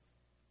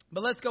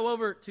But let's go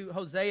over to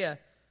Hosea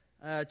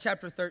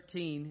chapter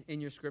 13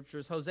 in your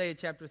scriptures. Hosea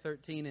chapter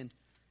 13, and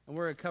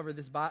we're going to cover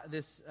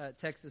this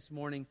text this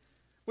morning.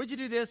 Would you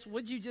do this?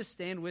 Would you just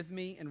stand with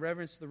me in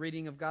reverence to the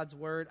reading of God's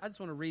Word? I just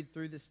want to read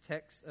through this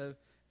text of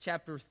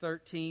chapter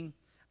 13.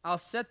 I'll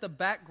set the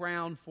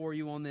background for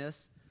you on this.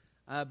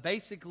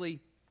 Basically,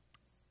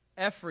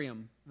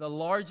 Ephraim, the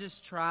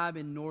largest tribe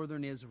in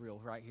northern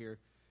Israel right here.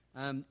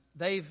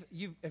 If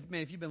you've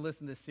been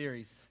listening to this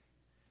series,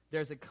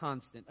 there's a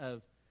constant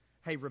of,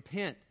 hey,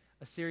 repent.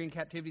 Assyrian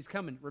captivity is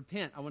coming.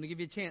 Repent. I want to give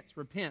you a chance.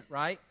 Repent,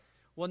 right?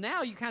 Well,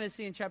 now you kind of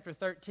see in chapter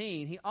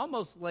 13, he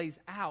almost lays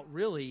out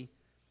really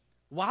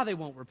why they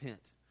won't repent.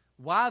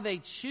 Why they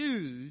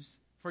choose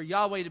for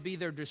Yahweh to be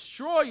their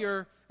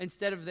destroyer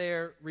instead of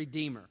their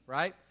redeemer,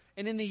 right?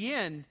 And in the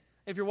end,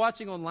 if you're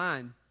watching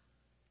online,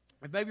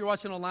 if maybe you're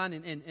watching online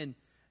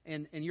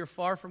and you're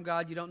far from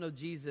God, you don't know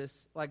Jesus,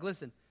 like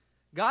listen,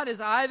 Jesus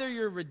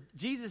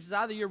is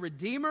either your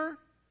redeemer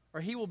or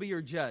he will be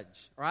your judge,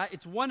 all right?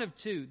 It's one of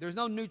two. There's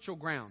no neutral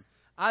ground.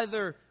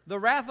 Either the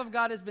wrath of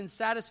God has been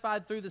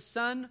satisfied through the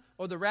Son,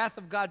 or the wrath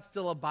of God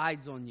still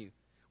abides on you.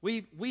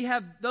 We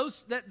have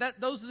those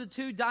those are the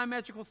two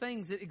diametrical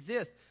things that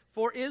exist.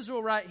 For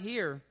Israel right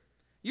here,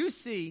 you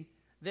see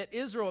that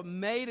Israel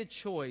made a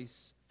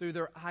choice through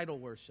their idol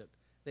worship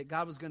that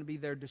God was going to be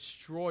their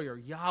destroyer.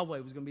 Yahweh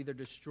was going to be their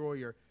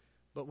destroyer.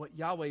 But what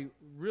Yahweh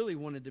really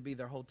wanted to be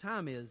their whole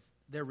time is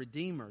their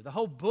redeemer. The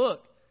whole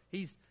book,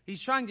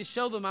 He's trying to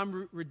show them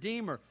I'm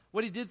redeemer.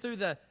 What He did through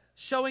the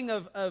showing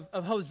of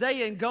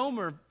Hosea and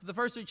Gomer, the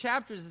first 3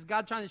 chapters, is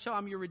God trying to show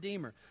I'm your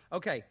redeemer.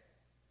 Okay,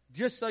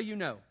 just so you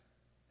know,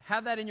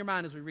 have that in your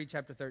mind as we read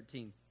chapter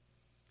 13.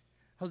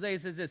 Hosea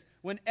says this,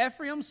 when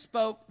Ephraim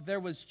spoke, there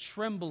was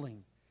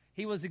trembling.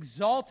 He was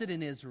exalted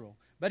in Israel,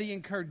 but he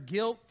incurred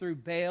guilt through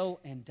Baal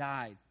and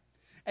died.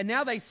 And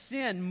now they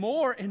sin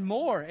more and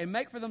more and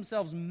make for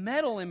themselves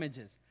metal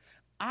images,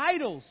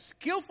 idols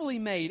skillfully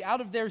made out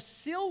of their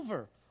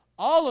silver,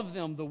 all of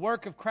them the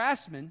work of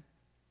craftsmen.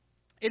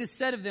 It is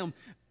said of them,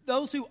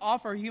 those who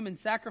offer human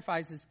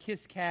sacrifices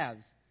kiss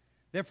calves.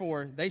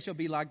 Therefore, they shall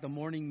be like the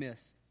morning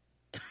mist,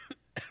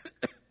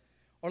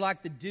 or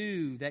like the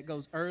dew that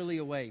goes early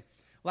away,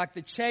 like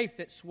the chaff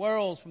that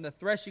swirls from the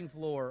threshing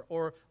floor,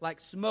 or like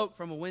smoke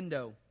from a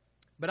window.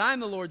 But I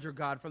am the Lord your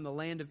God from the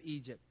land of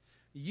Egypt.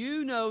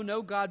 You know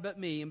no God but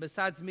me, and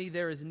besides me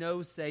there is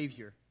no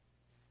Savior.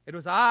 It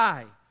was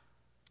I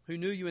who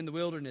knew you in the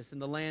wilderness, in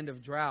the land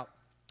of drought.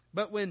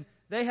 But when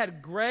they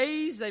had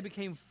grazed, they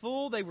became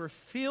full, they were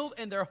filled,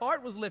 and their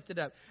heart was lifted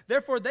up.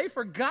 Therefore they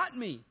forgot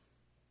me.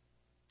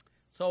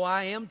 So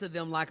I am to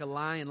them like a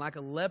lion, like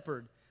a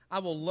leopard. I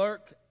will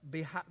lurk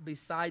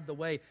beside the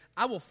way.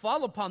 I will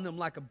fall upon them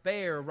like a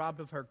bear robbed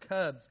of her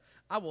cubs.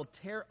 I will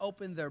tear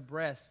open their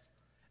breasts,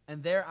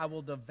 and there I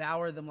will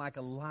devour them like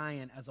a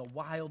lion, as a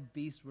wild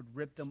beast would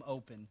rip them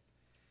open.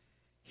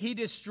 He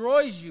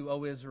destroys you,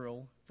 O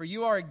Israel, for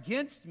you are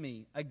against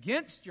me,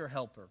 against your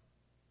helper.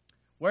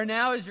 Where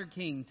now is your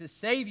king to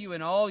save you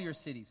in all your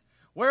cities?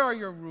 Where are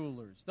your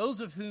rulers,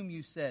 those of whom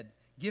you said,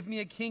 give me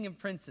a king and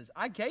princes?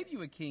 I gave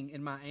you a king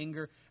in my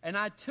anger, and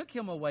I took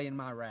him away in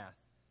my wrath.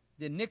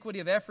 The iniquity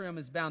of Ephraim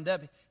is bound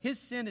up. His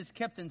sin is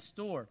kept in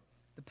store.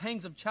 The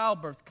pangs of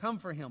childbirth come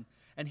for him,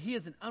 and he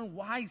is an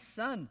unwise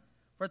son.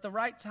 For at the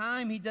right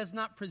time he does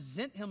not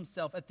present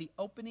himself at the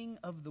opening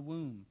of the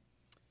womb.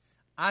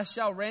 I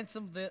shall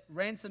ransom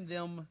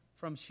them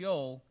from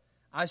Sheol.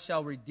 I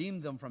shall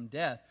redeem them from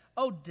death.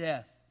 O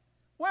death,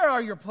 where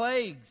are your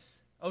plagues?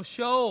 O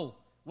Sheol,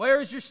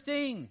 where is your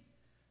sting?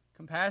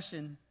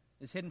 Compassion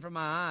is hidden from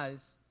my eyes.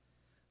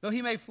 Though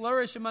he may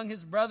flourish among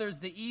his brothers,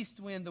 the east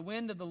wind, the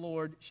wind of the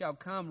Lord, shall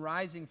come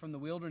rising from the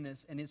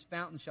wilderness, and his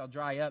fountain shall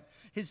dry up.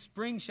 His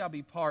spring shall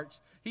be parched.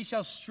 He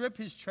shall strip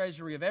his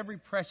treasury of every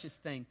precious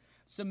thing.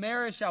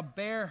 Samaria shall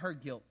bear her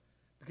guilt,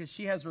 because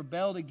she has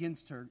rebelled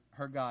against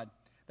her God.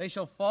 They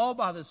shall fall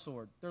by the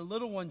sword. Their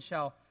little ones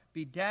shall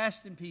be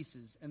dashed in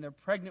pieces, and their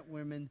pregnant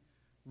women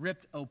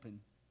ripped open.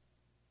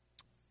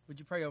 Would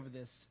you pray over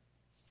this?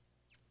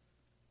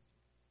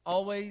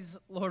 Always,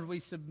 Lord, we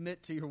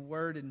submit to your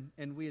word,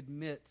 and we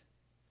admit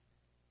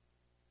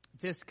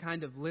this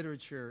kind of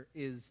literature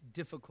is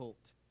difficult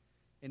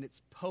in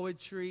its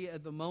poetry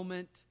at the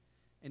moment,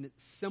 and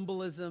its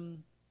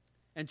symbolism,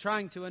 and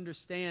trying to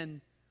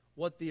understand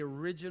what the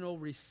original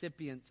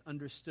recipients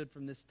understood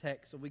from this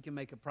text so we can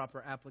make a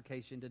proper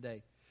application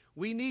today.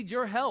 We need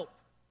your help.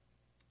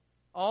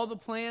 All the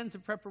plans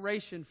and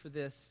preparation for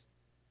this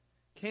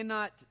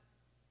cannot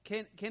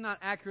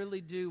accurately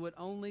do what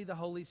only the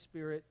Holy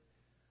Spirit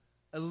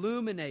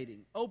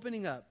illuminating,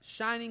 opening up,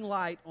 shining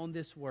light on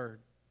this word.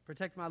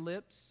 Protect my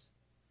lips.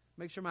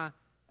 Make sure my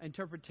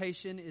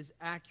interpretation is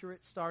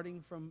accurate,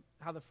 starting from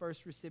how the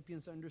first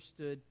recipients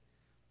understood.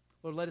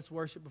 Lord, let us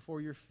worship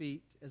before your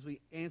feet as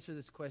we answer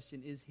this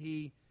question. Is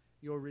he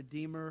your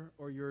redeemer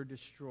or your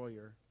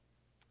destroyer?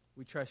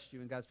 We trust you.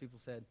 And God's people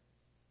said,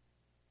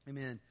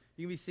 amen.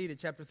 You can be seated,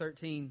 chapter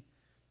 13.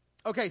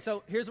 Okay,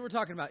 so here's what we're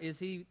talking about. Is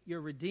he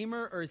your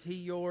redeemer or is he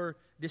your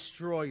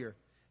destroyer?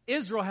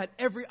 Israel had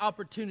every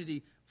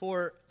opportunity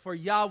for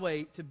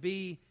Yahweh to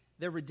be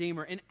their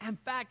Redeemer. And in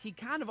fact, He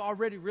kind of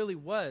already really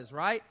was,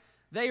 right?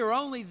 They are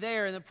only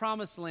there in the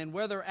Promised Land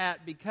where they're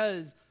at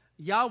because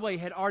Yahweh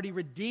had already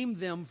redeemed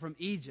them from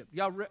Egypt.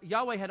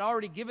 Yahweh had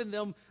already given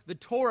them the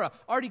Torah,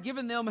 already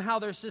given them how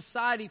their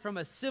society from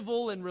a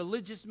civil and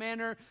religious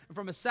manner and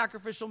from a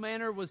sacrificial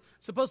manner was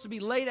supposed to be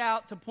laid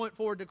out to point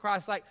forward to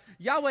Christ. Like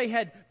Yahweh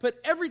had put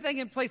everything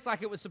in place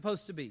like it was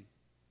supposed to be.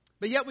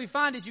 But yet we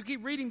find as you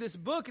keep reading this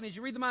book and as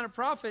you read the Minor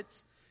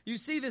Prophets, you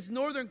see this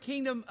northern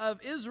kingdom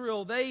of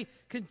Israel, they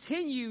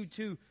continue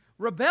to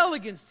rebel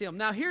against Him.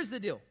 Now here's the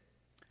deal.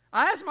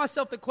 I asked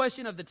myself the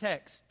question of the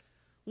text.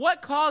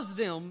 What caused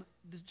them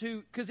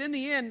to, because in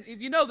the end,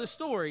 if you know the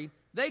story,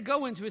 they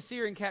go into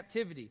Assyrian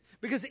captivity.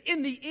 Because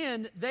in the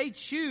end, they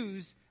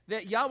choose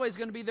that Yahweh is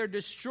going to be their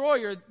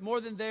destroyer more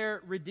than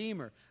their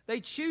redeemer. They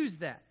choose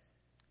that.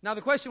 Now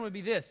the question would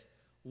be this.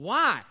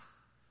 Why?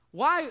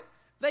 Why?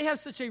 They have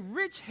such a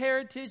rich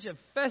heritage of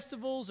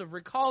festivals, of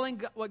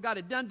recalling what God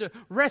had done to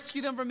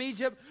rescue them from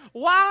Egypt.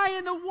 Why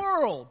in the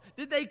world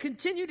did they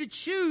continue to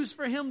choose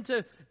for Him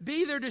to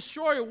be their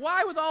destroyer?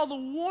 Why with all the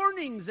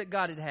warnings that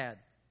God had had?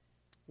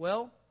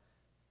 Well,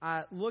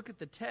 I look at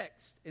the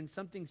text and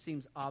something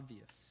seems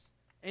obvious.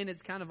 And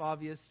it's kind of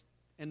obvious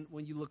and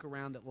when you look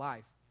around at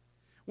life.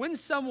 When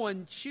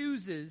someone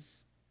chooses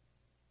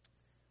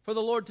for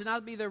the Lord to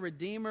not be their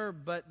Redeemer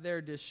but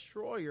their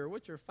destroyer,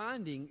 what you're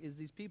finding is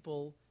these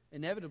people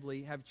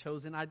inevitably have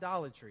chosen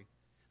idolatry.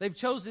 They've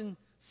chosen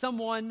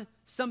someone,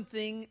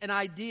 something, an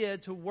idea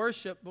to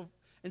worship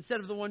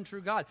instead of the one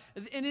true God.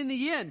 And in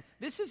the end,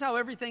 this is how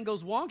everything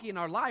goes wonky in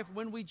our life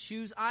when we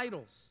choose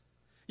idols.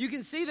 You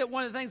can see that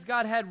one of the things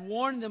God had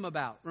warned them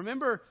about.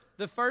 Remember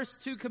the first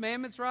 2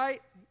 commandments,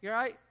 right? You're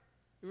right?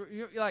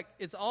 You're like,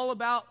 it's all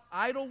about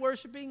idol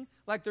worshiping.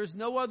 Like there's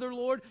no other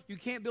Lord. You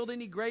can't build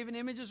any graven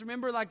images.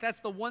 Remember, like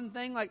that's the one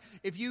thing. Like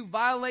if you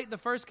violate the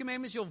first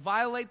commandments, you'll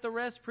violate the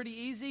rest pretty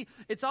easy.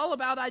 It's all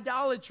about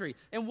idolatry.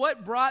 And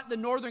what brought the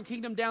northern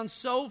kingdom down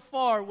so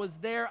far was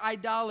their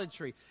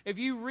idolatry. If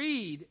you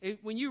read,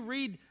 when you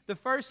read the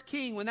first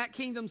king, when that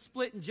kingdom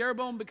split and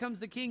Jeroboam becomes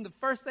the king, the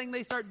first thing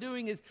they start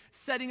doing is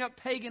setting up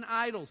pagan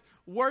idols,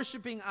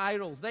 worshiping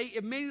idols. They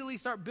immediately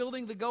start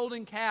building the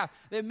golden calf.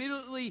 They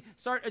immediately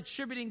start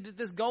attributing that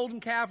this golden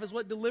calf is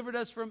what delivered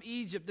us from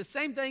Egypt. The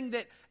same thing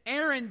that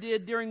Aaron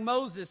did during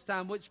Moses'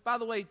 time, which, by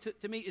the way,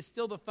 to me is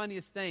still the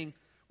funniest thing.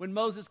 When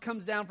Moses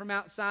comes down from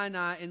Mount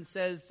Sinai and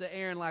says to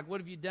Aaron, like, what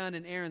have you done?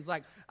 And Aaron's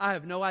like, I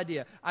have no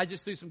idea. I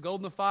just threw some gold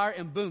in the fire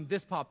and boom,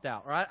 this popped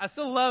out, right? I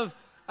still love,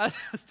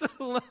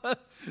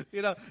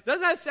 you know,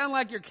 doesn't that sound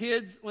like your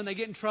kids when they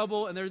get in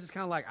trouble and they're just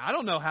kind of like, I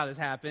don't know how this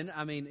happened.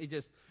 I mean, it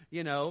just,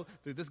 you know,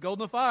 threw this gold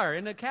in the fire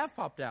and the calf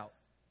popped out.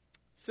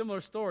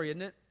 Similar story,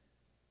 isn't it?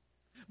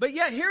 But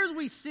yet here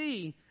we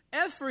see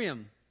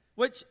Ephraim,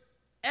 which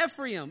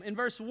Ephraim in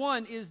verse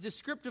 1 is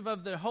descriptive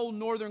of the whole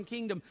northern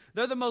kingdom.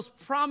 They're the most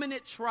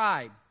prominent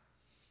tribe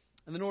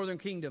in the northern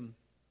kingdom.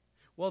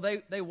 Well,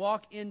 they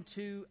walk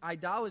into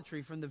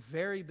idolatry from the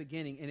very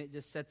beginning, and it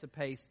just sets a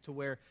pace to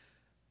where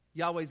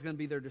Yahweh's going to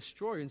be their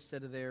destroyer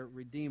instead of their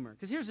redeemer.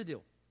 Because here's the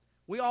deal.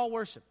 We all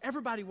worship.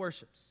 Everybody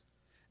worships.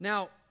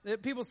 Now,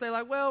 people say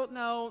like, well,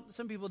 no,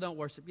 some people don't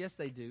worship. Yes,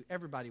 they do.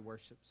 Everybody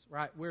worships,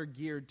 right? We're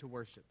geared to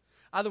worship.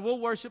 Either we'll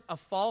worship a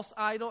false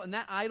idol, and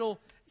that idol,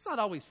 it's not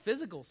always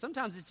physical.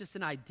 Sometimes it's just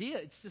an idea.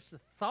 It's just a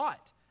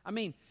thought. I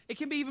mean, it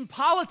can be even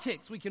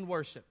politics we can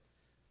worship.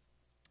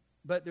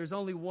 But there's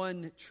only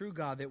one true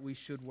God that we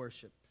should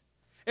worship.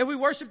 If we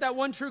worship that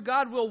one true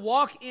God, we'll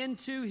walk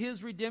into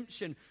His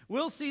redemption.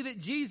 We'll see that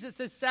Jesus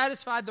has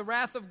satisfied the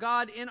wrath of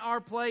God in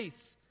our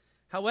place.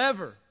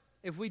 However,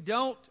 if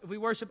we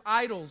worship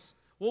idols,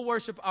 we'll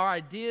worship our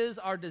ideas,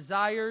 our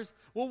desires.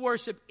 We'll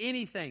worship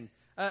anything.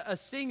 A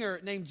singer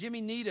named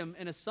Jimmy Needham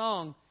in a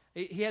song,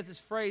 he has this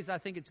phrase, I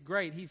think it's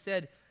great. He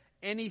said,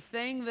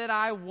 anything that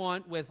I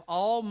want with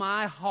all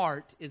my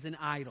heart is an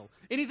idol.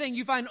 Anything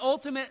you find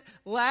ultimate,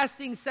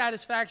 lasting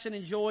satisfaction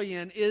and joy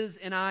in is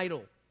an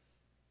idol.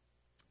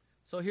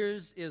 So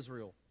here's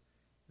Israel.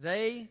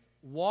 They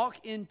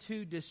walk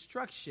into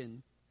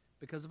destruction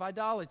because of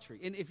idolatry.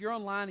 And if you're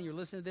online and you're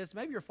listening to this,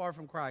 maybe you're far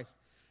from Christ.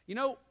 You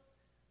know,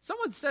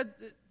 someone said,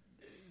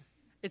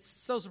 it's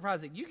so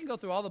surprising. You can go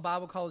through all the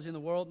Bible college in the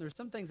world, and there's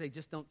some things they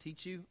just don't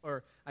teach you,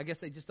 or I guess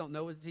they just don't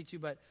know what to teach you.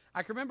 But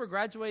I can remember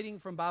graduating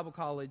from Bible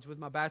college with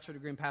my bachelor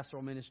degree in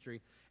pastoral ministry.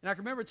 And I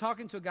can remember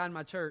talking to a guy in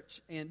my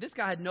church, and this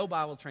guy had no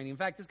Bible training. In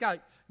fact, this guy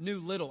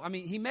knew little. I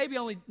mean, he maybe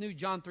only knew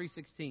John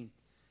 3:16.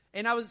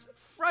 And I was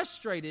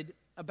frustrated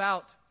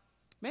about,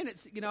 man,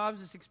 I was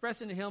just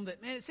expressing to him that,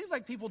 man, it seems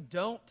like people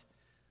don't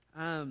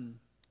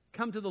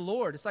come to the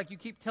Lord. It's like you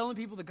keep telling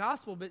people the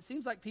gospel, but it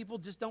seems like people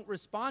just don't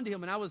respond to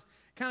Him. And I was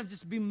kind of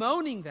just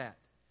bemoaning that.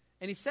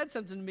 And he said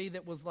something to me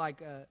that was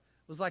like a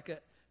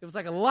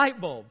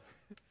light bulb.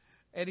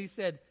 And he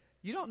said,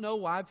 you don't know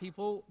why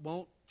people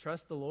won't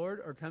trust the Lord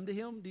or come to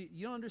Him?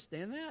 You don't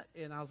understand that?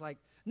 And I was like,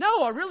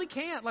 no, I really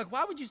can't. Like,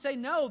 why would you say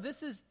no?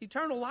 This is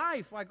eternal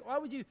life. Like, why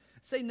would you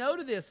say no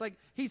to this? Like,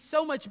 He's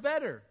so much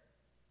better.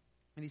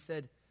 And he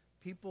said,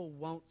 people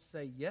won't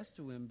say yes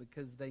to him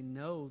because they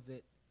know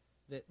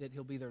that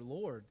he'll be their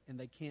Lord, and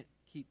they can't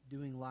keep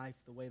doing life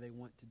the way they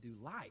want to do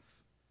life.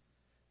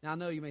 Now, I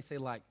know you may say,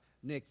 like,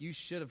 Nick, you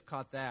should have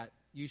caught that.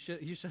 You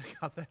should have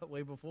caught that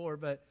way before,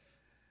 but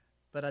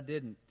I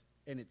didn't,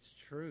 and it's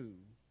true.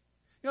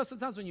 You know,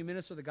 sometimes when you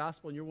minister the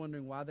gospel and you're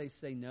wondering why they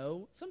say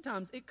no,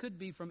 sometimes it could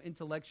be from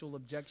intellectual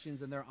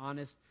objections and they're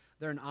honest.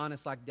 They're an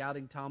honest, like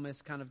doubting Thomas,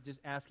 kind of just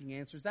asking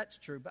answers. That's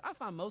true. But I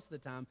find most of the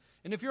time,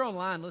 and if you're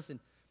online, listen,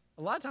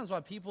 a lot of times why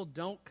people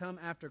don't come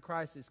after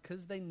Christ is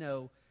because they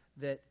know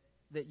that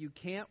you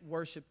can't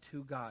worship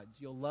two gods.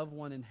 You'll love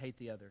one and hate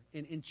the other.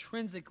 And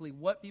intrinsically,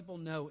 what people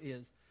know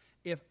is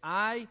if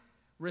I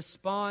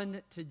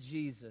respond to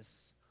Jesus,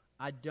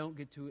 I don't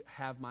get to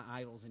have my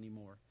idols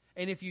anymore.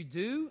 And if you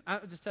do,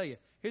 I'll just tell you,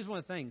 here's one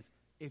of the things.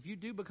 If you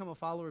do become a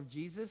follower of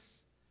Jesus,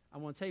 I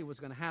want to tell you what's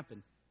going to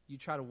happen. You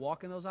try to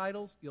walk in those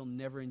idols, you'll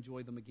never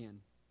enjoy them again.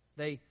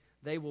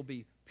 They will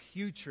be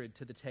putrid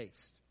to the taste.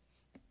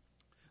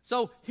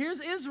 So here's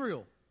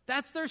Israel.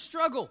 That's their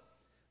struggle.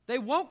 They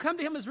won't come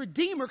to him as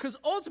Redeemer because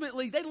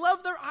ultimately they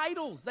love their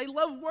idols. They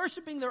love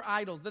worshiping their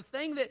idols. The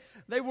thing that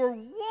they were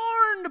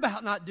warned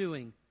about not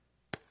doing.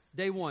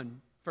 Day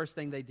one, first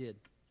thing they did.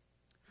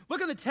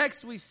 Look at the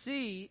text we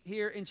see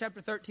here in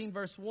chapter 13,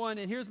 verse 1.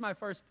 And here's my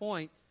first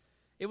point.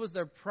 It was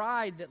their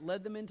pride that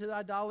led them into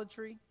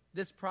idolatry.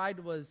 This pride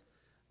was,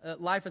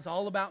 life is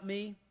all about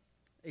me,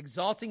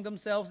 exalting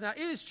themselves. Now, it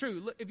is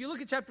true. If you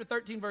look at chapter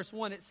 13, verse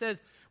 1, it says,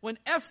 when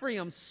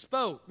Ephraim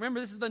spoke, remember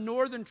this is the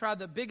northern tribe,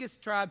 the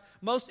biggest tribe,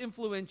 most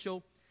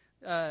influential.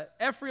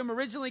 Ephraim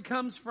originally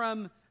comes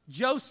from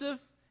Joseph.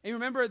 And you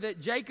remember that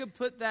Jacob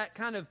put that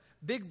kind of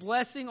big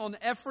blessing on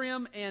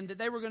Ephraim and that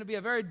they were going to be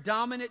a very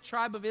dominant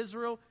tribe of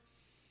Israel.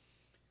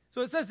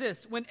 So it says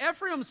this, when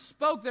Ephraim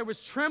spoke, there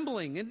was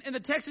trembling. And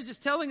the text is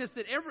just telling us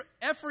that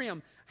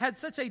Ephraim had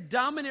such a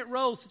dominant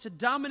role, such a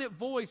dominant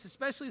voice,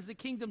 especially as the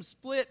kingdom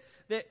split,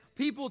 that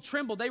people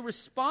trembled. They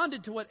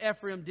responded to what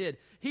Ephraim did.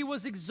 He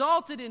was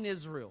exalted in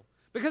Israel.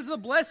 Because of the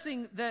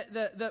blessing,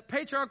 the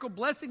patriarchal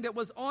blessing that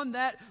was on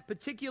that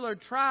particular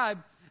tribe,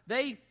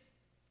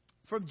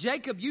 from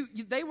Jacob,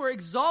 they were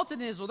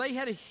exalted in Israel. They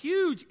had a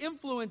huge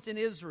influence in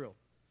Israel.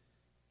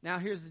 Now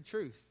here's the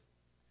truth.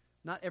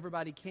 Not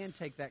everybody can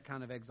take that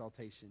kind of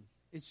exaltation.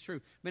 It's true.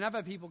 I mean, I've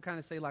had people kind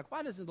of say, like,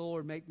 why doesn't the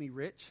Lord make me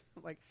rich?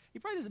 Like, He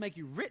probably doesn't make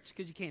you rich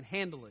because you can't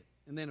handle it.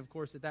 And then, of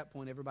course, at that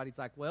point, everybody's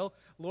like, well,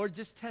 Lord,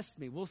 just test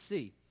me. We'll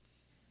see.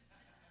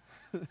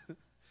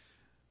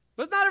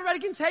 But not everybody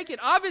can take it.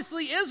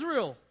 Obviously,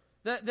 Israel,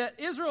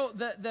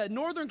 the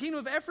northern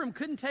kingdom of Ephraim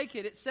couldn't take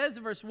it. It says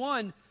in verse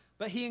 1,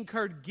 but he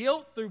incurred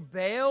guilt through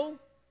Baal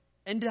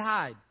and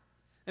died.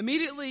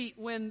 Immediately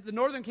when the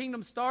northern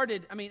kingdom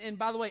started, and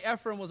by the way,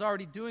 Ephraim was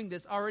already doing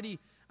this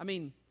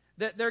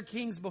their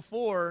kings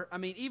before,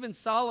 even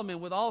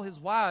Solomon with all his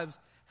wives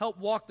helped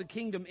walk the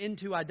kingdom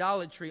into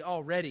idolatry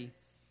already.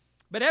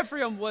 But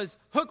Ephraim was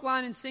hook,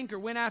 line, and sinker,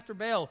 went after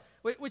Baal,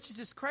 which is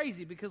just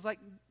crazy because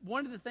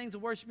one of the things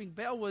of worshiping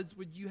Baal was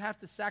you have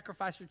to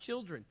sacrifice your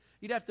children.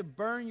 You'd have to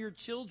burn your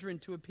children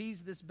to appease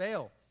this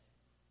Baal.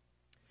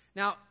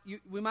 Now,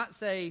 we might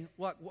say,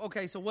 what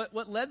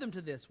led them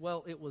to this?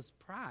 Well, it was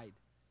pride.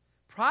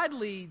 Pride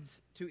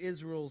leads to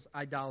Israel's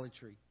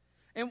idolatry.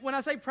 And when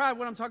I say pride,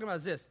 what I'm talking about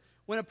is this.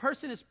 When a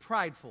person is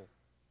prideful,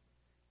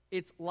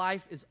 its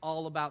life is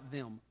all about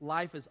them.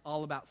 Life is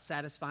all about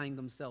satisfying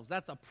themselves.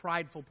 That's a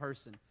prideful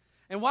person.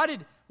 And why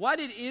did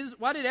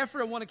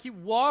Ephraim want to keep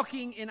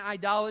walking in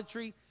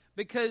idolatry?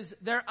 Because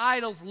their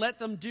idols let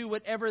them do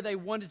whatever they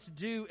wanted to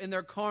do in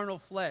their carnal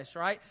flesh,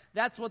 right?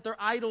 That's what their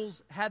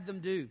idols had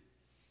them do.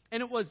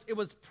 And it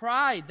was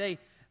pride.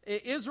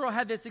 Israel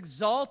had this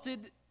exalted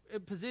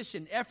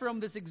position. Ephraim,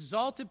 this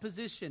exalted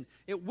position.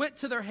 It went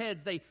to their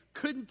heads. They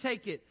couldn't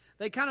take it.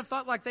 They kind of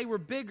thought like they were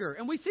bigger.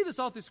 And we see this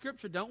all through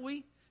Scripture, don't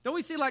we? Don't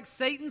we see like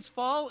Satan's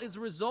fall is a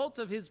result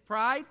of his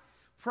pride?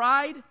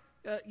 Pride,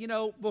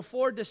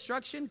 before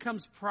destruction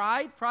comes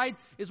pride. Pride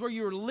is where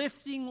you're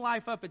lifting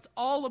life up. It's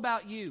all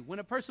about you. When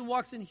a person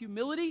walks in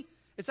humility,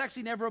 it's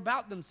actually never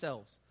about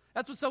themselves.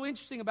 That's what's so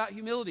interesting about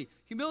humility.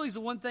 Humility is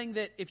the one thing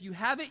that if you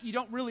have it, you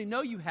don't really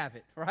know you have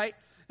it, right?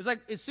 It's like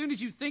as soon as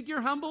you think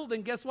you're humble,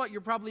 then guess what?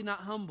 You're probably not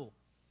humble.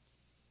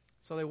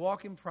 So they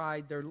walk in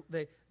pride.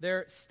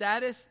 Their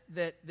status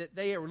that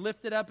they are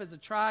lifted up as a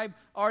tribe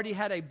already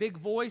had a big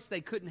voice. They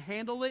couldn't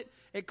handle it.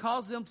 It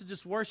caused them to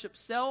just worship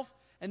self.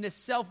 And this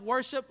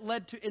self-worship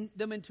led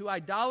them into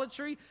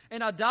idolatry.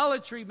 And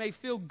idolatry may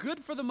feel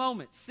good for the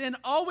moment. Sin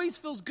always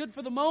feels good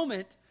for the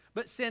moment,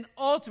 but sin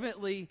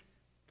ultimately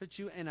puts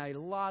you in a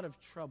lot of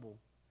trouble.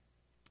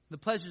 The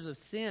pleasures of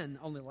sin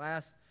only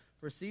last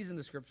for a season,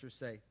 the Scriptures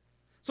say.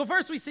 So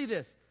first we see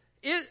this.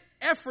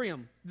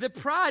 Ephraim, the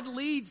pride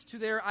leads to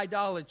their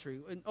idolatry.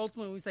 And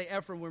ultimately when we say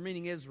Ephraim, we're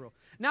meaning Israel.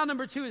 Now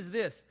number 2 is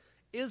this.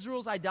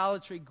 Israel's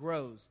idolatry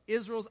grows.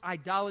 Israel's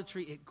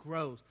idolatry, it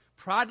grows.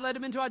 Pride led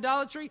them into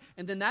idolatry,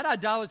 and then that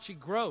idolatry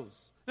grows.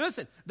 Now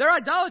listen, their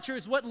idolatry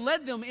is what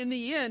led them in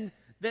the end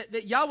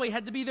that Yahweh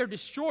had to be their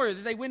destroyer,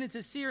 that they went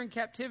into Syrian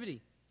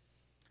captivity.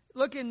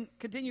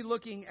 Continue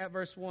looking at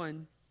verse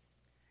 1.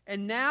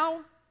 And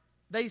now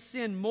they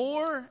sin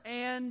more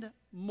and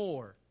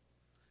more.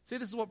 See,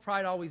 this is what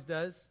pride always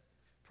does.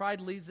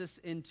 Pride leads us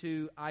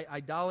into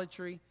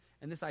idolatry,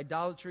 and this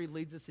idolatry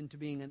leads us into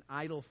being an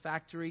idol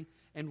factory,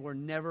 and we're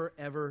never,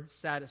 ever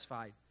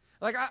satisfied.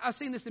 Like, I've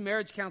seen this in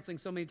marriage counseling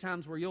so many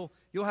times where you'll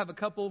have a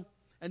couple,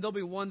 and there'll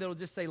be one that'll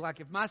just say, like,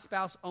 if my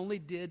spouse only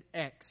did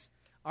X,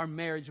 our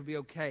marriage would be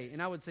okay.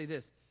 And I would say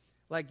this,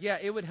 like, yeah,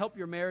 it would help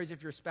your marriage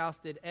if your spouse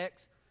did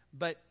X,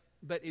 but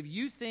if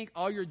you think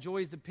all your joy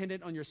is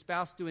dependent on your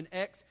spouse doing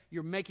X,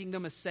 you're making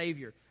them a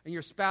savior. And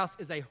your spouse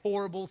is a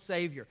horrible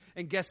savior.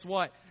 And guess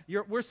what?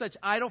 We're such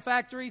idol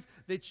factories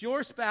that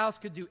your spouse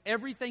could do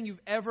everything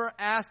you've ever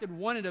asked and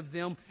wanted of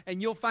them,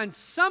 and you'll find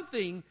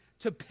something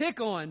to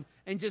pick on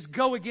and just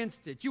go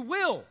against it. You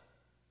will.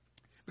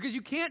 Because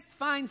you can't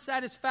find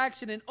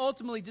satisfaction in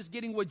ultimately just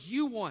getting what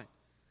you want.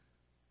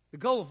 The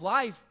goal of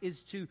life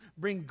is to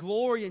bring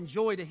glory and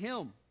joy to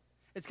Him.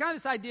 It's kind of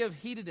this idea of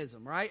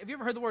hedonism, right? Have you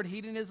ever heard the word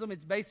hedonism?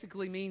 It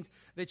basically means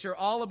that you're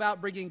all about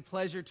bringing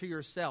pleasure to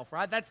yourself,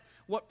 right? That's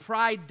what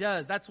pride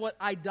does. That's what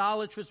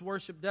idolatrous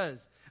worship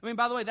does. I mean,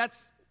 by the way,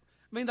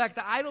 like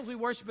the idols we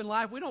worship in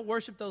life, we don't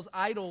worship those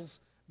idols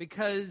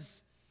because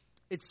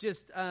it's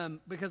just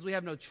because we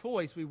have no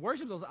choice. We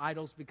worship those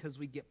idols because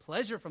we get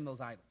pleasure from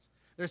those idols.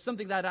 There's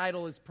something that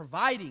idol is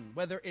providing,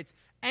 whether it's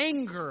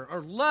anger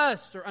or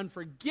lust or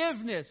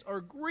unforgiveness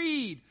or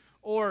greed,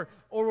 or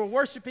we're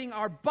worshiping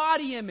our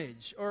body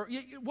image, or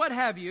what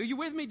have you. Are you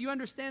with me? Do you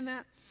understand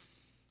that?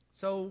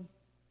 So,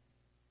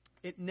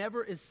 it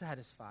never is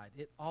satisfied.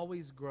 It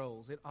always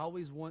grows. It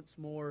always wants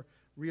more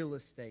real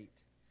estate.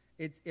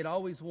 It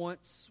always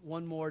wants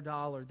one more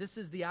dollar. This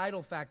is the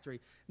idol factory.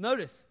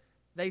 Notice,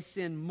 they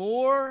sin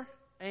more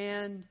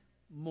and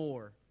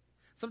more.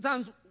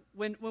 Sometimes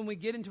when we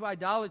get into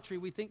idolatry,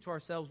 we think to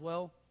ourselves,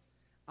 well,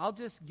 I'll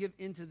just give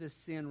into this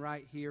sin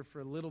right here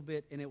for a little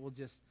bit, and it will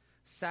just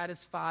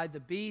satisfy the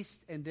beast,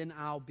 and then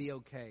I'll be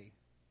okay.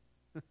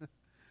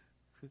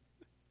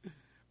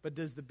 But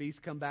does the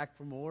beast come back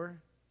for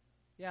more?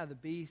 Yeah, the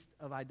beast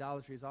of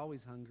idolatry is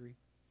always hungry.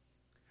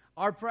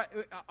 Our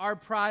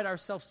pride, our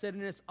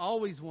self-centeredness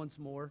always wants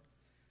more.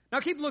 Now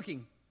keep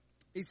looking.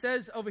 He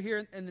says over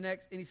here in the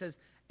next, and he says,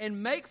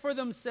 and make for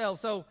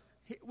themselves. So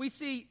we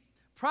see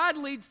pride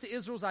leads to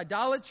Israel's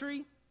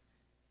idolatry,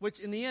 which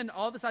in the end,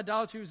 all this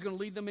idolatry was going to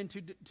lead them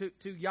into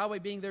to Yahweh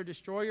being their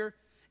destroyer.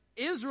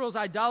 Israel's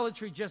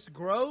idolatry just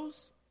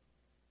grows.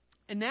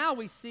 And now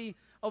we see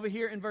over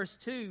here in verse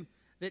 2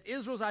 that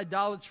Israel's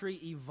idolatry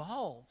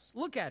evolves.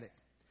 Look at it.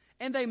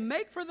 And they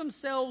make for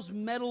themselves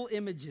metal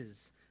images,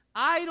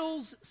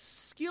 idols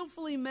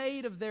skillfully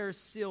made of their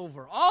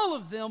silver. All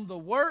of them the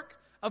work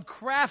of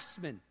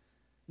craftsmen.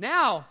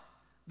 Now,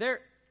 their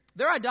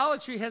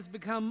idolatry has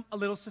become a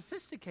little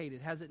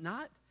sophisticated, has it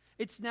not?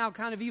 It's now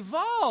kind of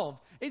evolved.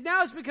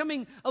 Now it's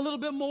becoming a little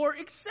bit more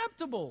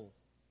acceptable.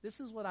 This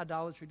is what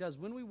idolatry does.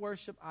 When we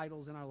worship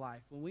idols in our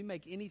life, when we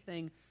make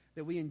anything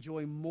that we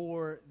enjoy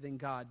more than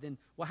God, then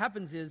what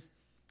happens is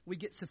we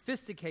get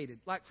sophisticated.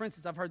 Like, for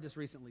instance, I've heard this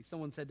recently.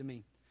 Someone said to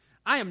me,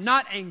 I am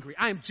not angry.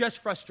 I am just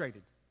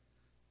frustrated.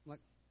 I'm like,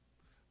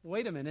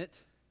 wait a minute.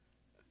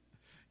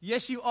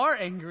 Yes, you are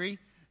angry.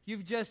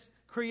 You've just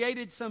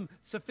created some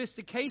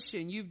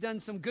sophistication. You've done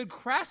some good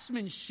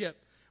craftsmanship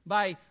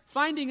by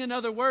finding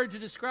another word to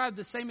describe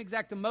the same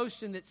exact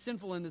emotion that's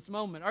sinful in this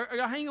moment. Are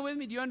you hanging with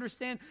me? Do you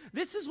understand?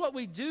 This is what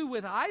we do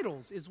with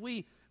idols, is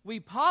we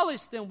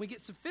polish them, we get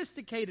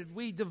sophisticated,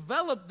 we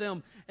develop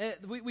them,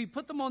 we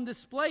put them on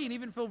display and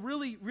even feel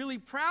really, really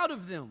proud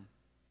of them.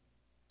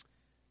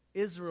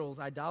 Israel's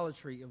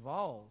idolatry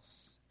evolves.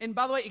 And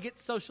by the way, it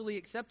gets socially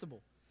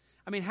acceptable.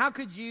 I mean, how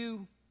could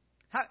you...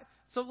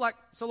 So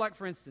like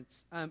for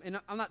instance, and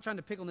I'm not trying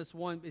to pick on this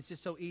one, it's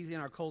just so easy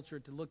in our culture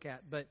to look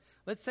at, but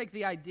let's take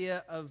the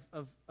idea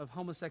of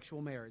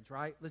homosexual marriage,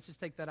 right? Let's just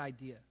take that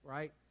idea,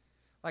 right?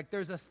 Like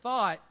there's a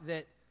thought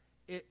that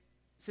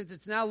since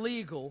it's now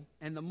legal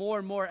and the more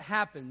and more it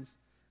happens,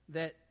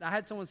 that I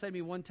had someone say to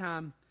me one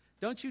time,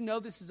 don't you know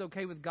this is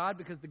okay with God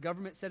because the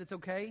government said it's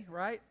okay,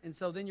 right? And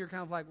so then you're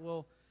kind of like,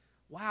 well,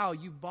 wow,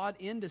 you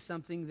bought into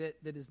something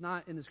that is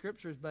not in the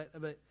scriptures, but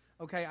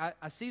okay,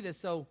 I see this.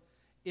 So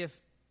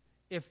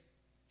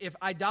if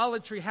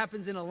idolatry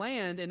happens in a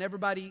land and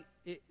everybody,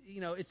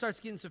 it starts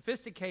getting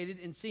sophisticated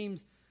and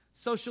seems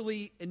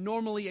socially and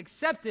normally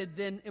accepted,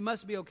 then it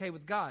must be okay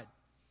with God.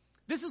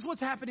 This is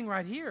what's happening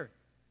right here.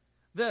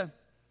 The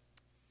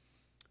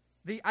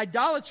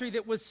idolatry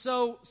that was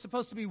so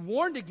supposed to be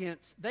warned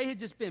against, they had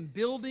just been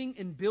building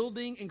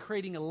and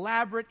creating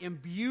elaborate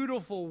and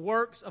beautiful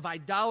works of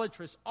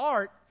idolatrous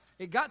art.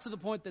 It got to the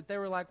point that they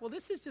were like, well,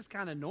 this is just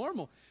kind of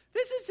normal.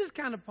 This is just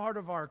kind of part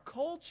of our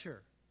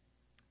culture.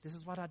 This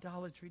is what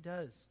idolatry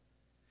does.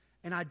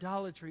 And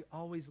idolatry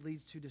always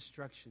leads to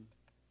destruction.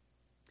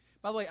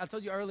 By the way, I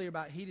told you earlier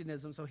about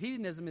hedonism. So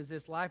hedonism is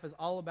this: life is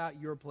all about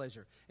your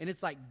pleasure. And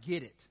it's like,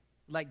 get it.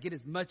 Like, get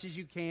as much as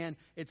you can.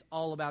 It's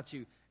all about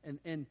you.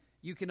 And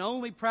you can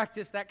only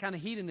practice that kind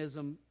of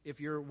hedonism if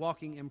you're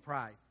walking in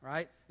pride,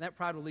 right? And that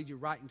pride will lead you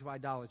right into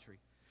idolatry.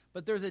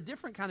 But there's a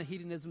different kind of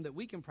hedonism that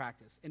we can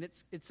practice. And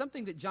it's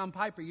something that John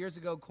Piper years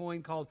ago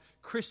coined called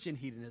Christian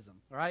hedonism.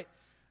 All right?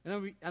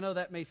 I know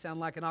that may sound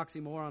like an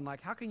oxymoron.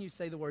 Like, how can you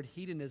say the word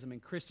hedonism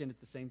and Christian at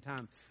the same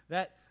time?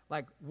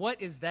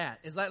 What is that?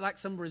 Is that like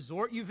some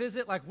resort you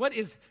visit? Like, what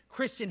is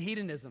Christian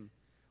hedonism?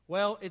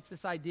 Well, it's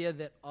this idea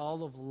that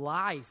all of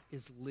life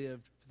is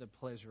lived for the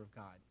pleasure of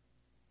God.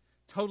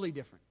 Totally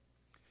different.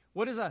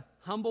 What is a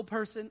humble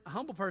person? A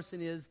humble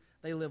person is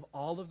they live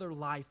all of their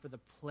life for the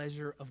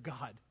pleasure of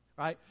God,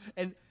 right?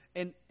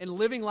 And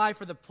living life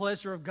for the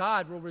pleasure of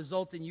God will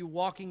result in you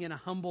walking in a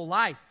humble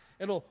life.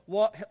 It'll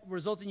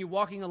result in you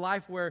walking a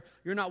life where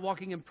you're not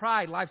walking in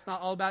pride. Life's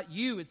not all about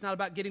you. It's not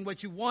about getting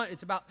what you want.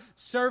 It's about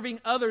serving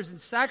others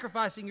and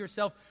sacrificing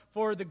yourself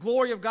for the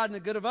glory of God and the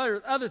good of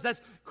others. That's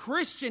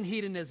Christian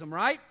hedonism,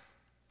 right?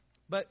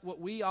 But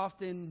what we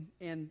often,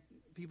 and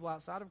people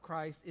outside of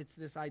Christ, it's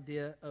this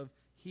idea of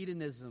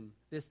hedonism,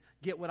 this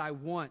get what I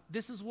want.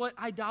 This is what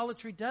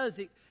idolatry does.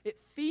 It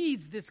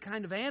feeds this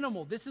kind of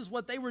animal. This is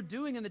what they were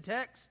doing in the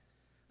text.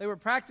 They were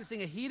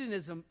practicing a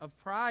hedonism of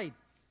pride.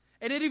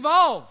 And it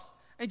evolves.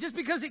 And just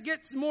because it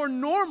gets more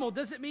normal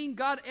doesn't mean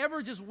God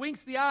ever just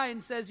winks the eye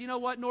and says, you know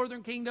what,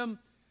 Northern Kingdom,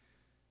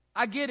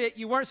 I get it.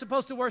 You weren't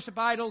supposed to worship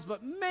idols,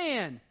 but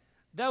man,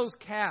 those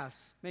calves,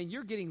 man,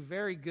 you're getting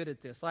very good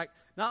at this. Like,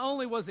 not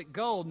only was it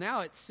gold,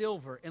 now it's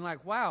silver. And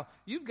like, wow,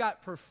 you've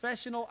got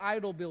professional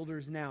idol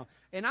builders now.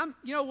 And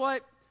you know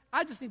what?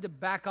 I just need to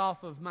back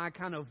off of my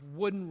kind of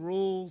wooden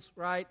rules,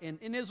 right? And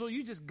in Israel,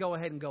 you just go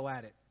ahead and go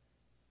at it.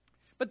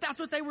 But that's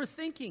what they were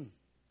thinking.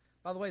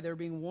 By the way, they were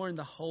being warned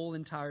the whole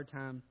entire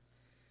time.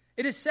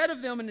 It is said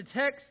of them in the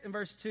text in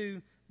verse 2,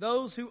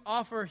 those who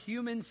offer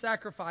human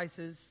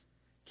sacrifices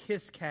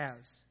kiss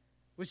calves.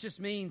 Which just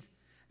means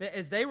that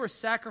as they were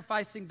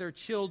sacrificing their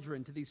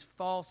children to these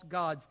false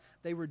gods,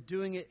 they were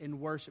doing it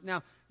in worship.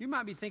 Now, you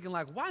might be thinking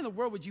like, why in the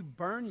world would you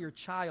burn your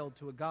child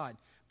to a god?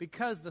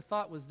 Because the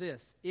thought was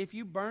this: if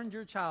you burned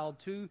your child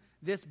to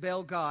this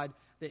Baal god,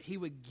 that he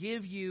would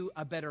give you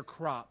a better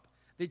crop,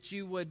 that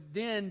you would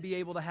then be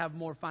able to have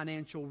more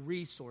financial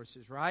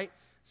resources, right?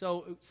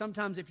 So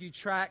sometimes if you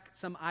track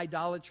some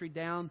idolatry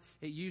down,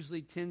 it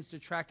usually tends to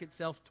track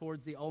itself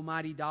towards the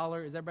almighty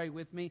dollar. Is everybody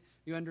with me?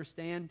 You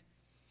understand?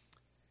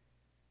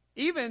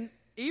 Even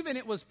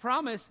it was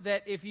promised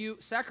that if you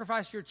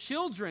sacrifice your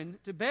children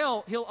to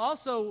Baal, he'll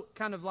also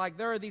kind of like,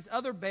 there are these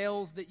other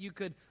Baals that you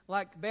could,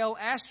 like Baal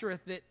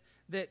Ashtoreth,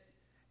 that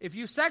if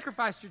you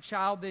sacrificed your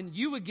child, then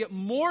you would get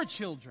more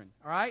children,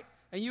 all right?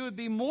 And you would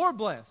be more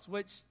blessed,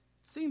 which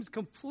seems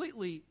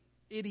completely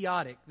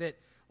idiotic that,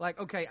 like,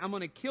 okay, I'm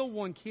going to kill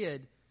one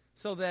kid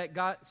so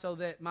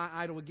that my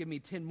idol would give me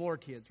 10 more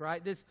kids,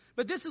 right?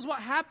 But this is what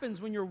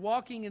happens when you're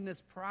walking in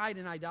this pride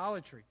and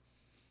idolatry.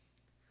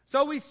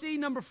 So we see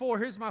number 4.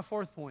 Here's my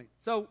fourth point.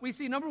 So we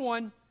see number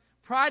 1,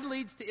 pride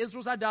leads to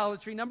Israel's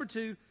idolatry. Number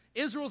 2,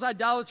 Israel's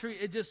idolatry,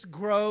 it just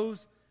grows.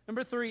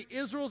 Number 3,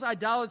 Israel's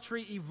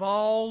idolatry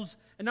evolves.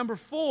 And number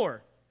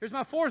 4, here's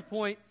my fourth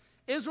point,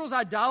 Israel's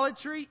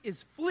idolatry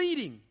is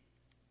fleeting.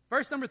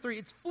 Verse number 3,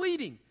 it's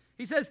fleeting.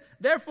 He says,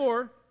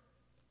 therefore,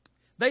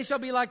 they shall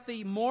be like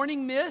the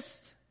morning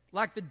mist,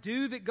 like the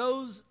dew that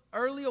goes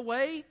early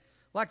away,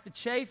 like the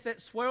chaff that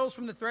swirls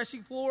from the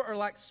threshing floor, or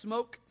like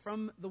smoke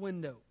from the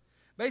window.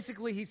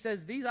 Basically, he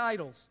says these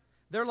idols,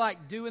 they're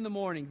like dew in the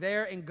morning,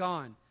 there and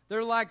gone.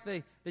 They're like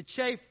the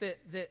chaff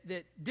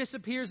that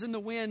disappears in the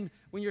wind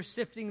when you're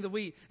sifting the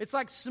wheat. It's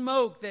like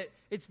smoke that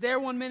it's there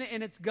one minute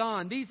and it's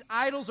gone. These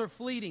idols are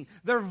fleeting.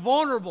 They're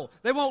vulnerable.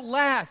 They won't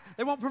last.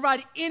 They won't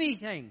provide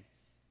anything.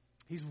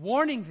 He's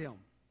warning them.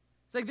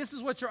 It's like, this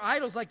is what your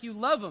idols, like, you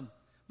love them,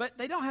 but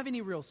they don't have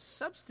any real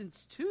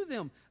substance to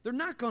them. They're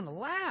not going to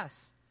last.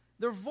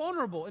 They're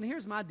vulnerable. And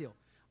here's my deal.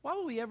 Why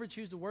would we ever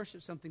choose to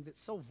worship something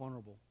that's so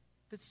vulnerable?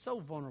 That's so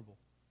vulnerable.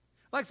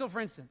 Like, so for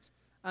instance,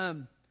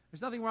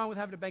 there's nothing wrong with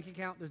having a bank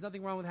account. There's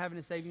nothing wrong with having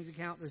a savings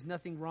account. There's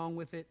nothing wrong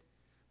with it.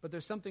 But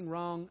there's something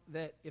wrong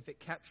that if it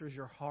captures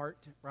your heart,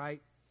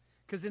 right?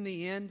 Because in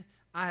the end,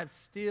 I have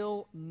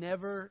still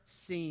never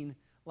seen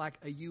like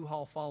a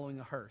U-Haul following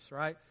a hearse,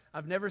 right?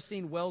 I've never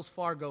seen Wells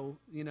Fargo,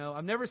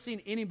 I've never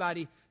seen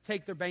anybody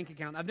take their bank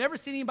account. I've never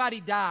seen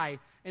anybody die,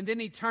 and then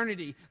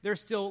eternity, they're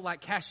still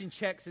like cashing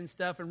checks and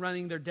stuff and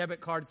running their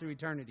debit card through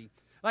eternity.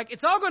 Like,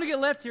 it's all going to get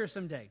left here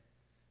someday.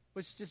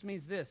 Which just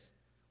means this: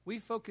 we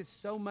focus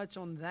so much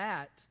on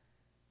that,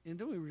 and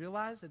don't we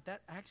realize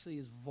that actually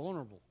is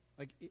vulnerable?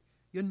 Like,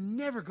 you're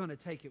never going to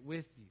take it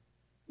with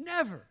you.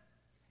 Never.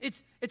 It's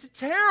a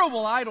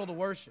terrible idol to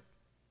worship.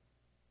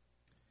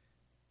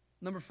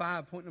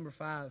 Point number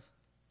 5.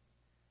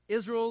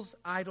 Israel's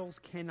idols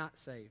cannot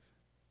save.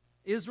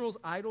 Israel's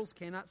idols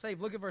cannot save.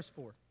 Look at verse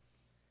 4.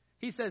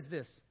 He says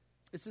this.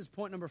 This is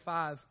point number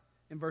 5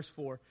 in verse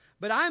 4.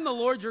 But I am the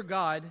Lord your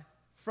God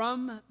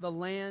from the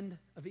land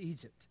of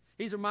Egypt.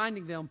 He's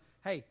reminding them,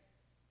 hey,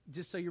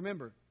 just so you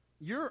remember,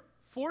 you're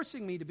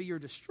forcing me to be your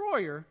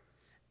destroyer,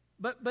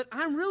 but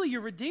I'm really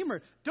your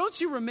redeemer. Don't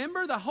you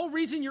remember the whole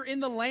reason you're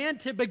in the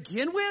land to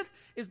begin with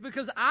is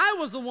because I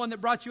was the one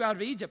that brought you out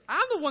of Egypt.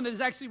 I'm the one that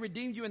has actually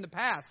redeemed you in the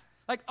past.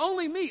 Like,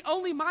 only me,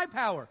 only my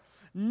power.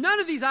 None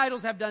of these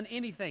idols have done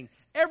anything.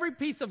 Every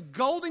piece of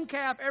golden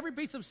calf, every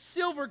piece of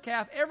silver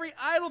calf, every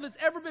idol that's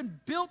ever been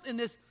built in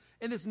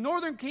this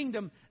northern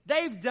kingdom,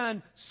 they've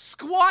done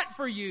squat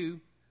for you,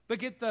 but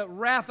get the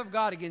wrath of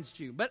God against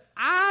you. But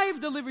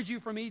I've delivered you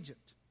from Egypt.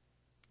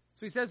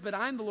 So he says, but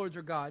I'm the Lord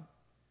your God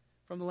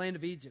from the land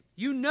of Egypt.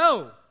 You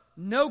know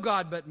no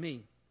God but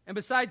me. And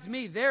besides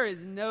me, there is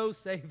no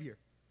Savior.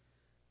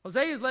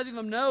 Hosea is letting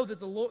them know that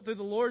through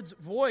the Lord's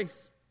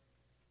voice,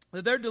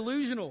 that they're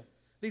delusional.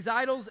 These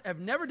idols have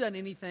never done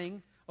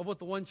anything of what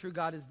the one true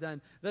God has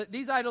done.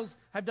 These idols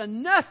have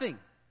done nothing,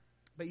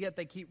 but yet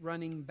they keep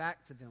running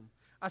back to them.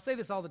 I say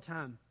this all the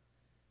time.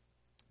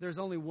 There's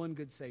only one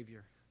good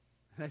Savior.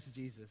 That's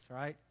Jesus,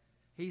 right?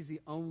 He's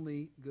the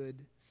only good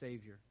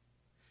Savior.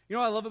 You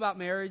know what I love about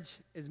marriage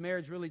is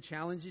marriage really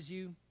challenges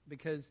you,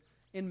 because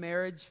in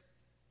marriage,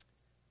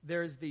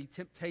 there's the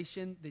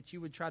temptation that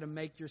you would try to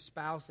make your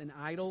spouse an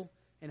idol.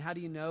 And how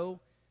do you know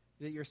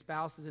that your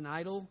spouse is an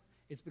idol?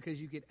 It's because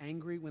you get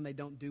angry when they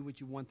don't do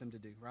what you want them to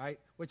do, right?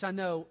 Which I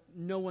know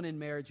no one in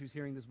marriage who's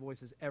hearing this voice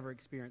has ever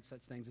experienced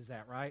such things as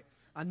that, right?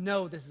 I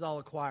know this is all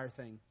a choir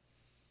thing.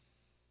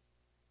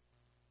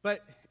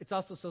 But it's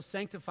also so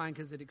sanctifying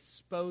because it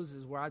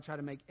exposes where I try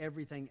to make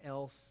everything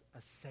else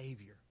a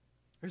savior.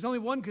 There's only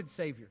one good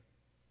Savior.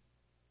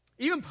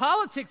 Even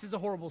politics is a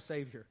horrible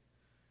Savior.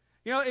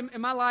 You know, in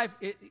my life,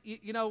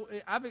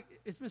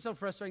 it's been so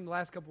frustrating the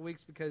last couple of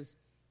weeks because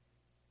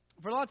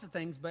for lots of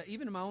things, but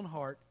even in my own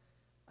heart,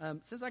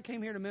 since I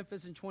came here to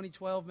Memphis in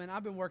 2012, man,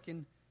 I've been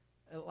working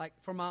like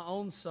for my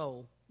own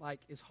soul, like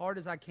as hard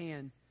as I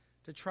can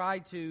to try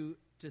to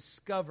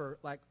discover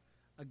like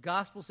a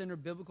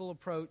gospel-centered biblical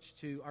approach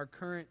to our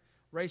current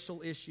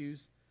racial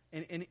issues.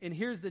 And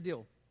here's the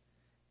deal.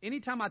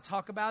 Anytime I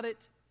talk about it,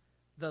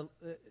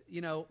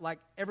 like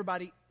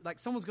everybody, like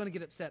someone's going to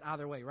get upset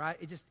either way, right?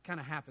 It just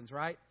kind of happens,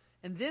 right?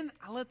 And then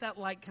I let that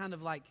kind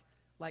of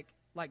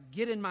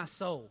get in my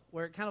soul,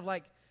 where it kind of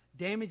like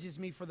damages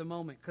me for the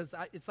moment, because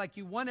it's like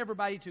you want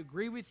everybody to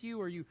agree with you,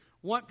 or you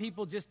want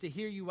people just to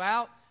hear you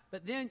out.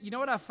 But then, you know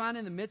what I find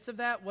in the midst of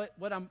that?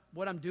 What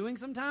I'm doing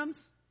sometimes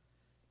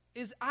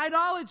is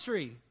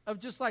idolatry of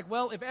just like,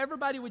 well, if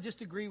everybody would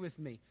just agree with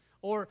me.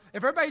 Or if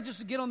everybody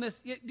just get on this,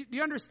 do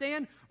you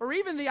understand? Or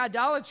even the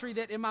idolatry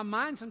that in my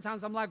mind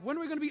sometimes I'm like, when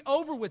are we going to be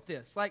over with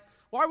this? Like,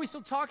 why are we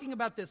still talking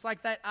about this?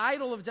 Like that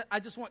idol of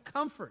I just want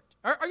comfort.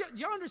 Do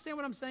y'all understand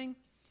what I'm saying?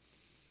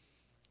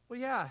 Well,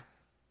 yeah,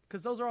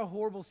 because those are all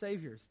horrible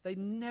saviors. They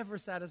never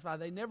satisfy.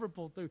 They never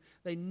pull through.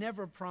 They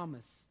never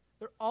promise.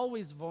 They're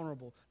always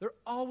vulnerable. They're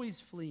always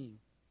fleeing.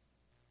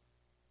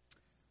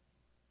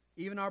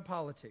 Even our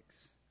politics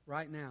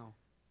right now,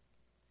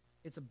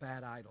 it's a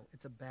bad idol.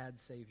 It's a bad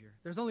Savior.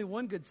 There's only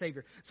one good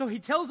Savior. So he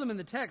tells them in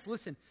the text,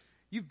 listen,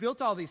 you've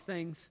built all these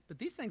things, but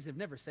these things have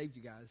never saved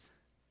you guys.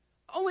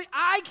 Only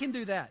I can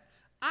do that.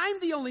 I'm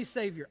the only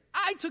Savior.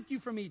 I took you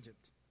from Egypt.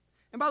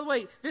 And by the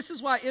way, this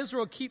is why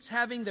Israel keeps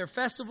having their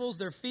festivals,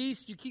 their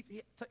feasts. You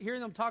keep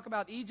hearing them talk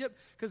about Egypt,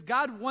 because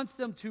God wants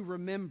them to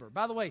remember.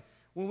 By the way,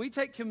 when we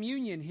take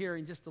communion here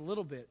in just a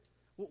little bit,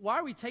 why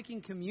are we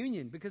taking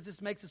communion? Because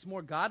this makes us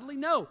more godly?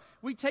 No.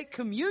 We take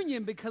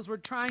communion because we're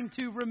trying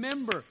to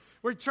remember.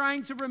 We're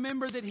trying to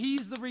remember that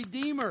He's the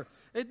Redeemer.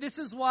 This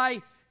is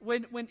why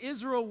when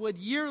Israel would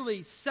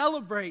yearly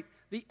celebrate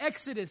the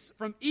Exodus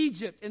from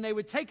Egypt, and they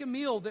would take a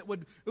meal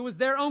it was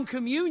their own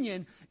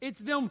communion, it's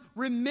them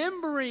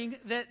remembering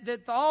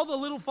that all the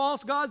little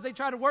false gods they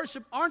try to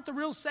worship aren't the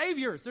real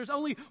saviors. There's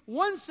only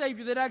one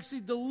Savior that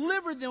actually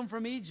delivered them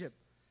from Egypt.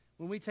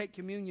 When we take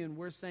communion,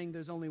 we're saying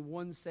there's only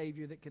one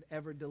Savior that could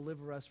ever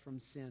deliver us from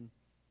sin.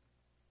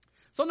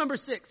 So number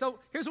 6. So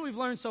here's what we've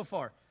learned so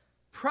far.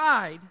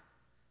 Pride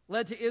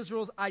led to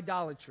Israel's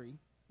idolatry,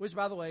 which,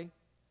 by the way,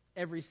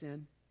 every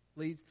sin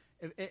leads.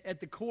 At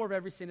the core of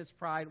every sin is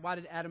pride. Why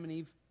did Adam and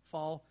Eve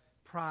fall?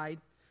 Pride.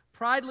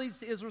 Pride leads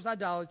to Israel's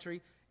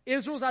idolatry.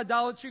 Israel's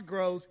idolatry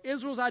grows.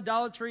 Israel's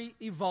idolatry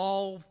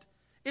evolved.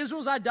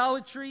 Israel's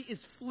idolatry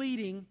is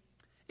fleeting.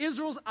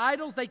 Israel's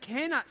idols, they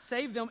cannot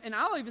save them. And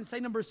I'll even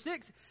say number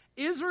 6,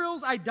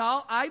 Israel's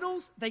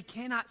idols, they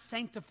cannot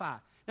sanctify.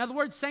 Now the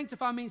word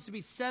sanctify means to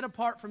be set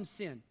apart from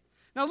sin.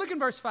 Now look in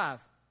verse 5.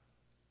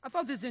 I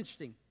thought this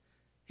interesting.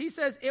 He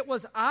says, it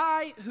was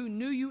I who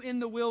knew you in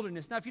the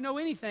wilderness. Now if you know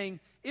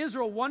anything,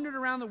 Israel wandered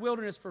around the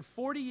wilderness for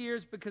 40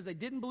 years because they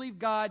didn't believe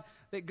God,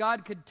 that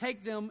God could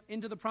take them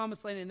into the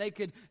promised land and they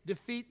could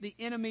defeat the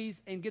enemies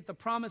and get the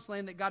promised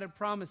land that God had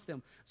promised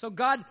them. So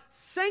God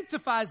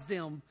sanctifies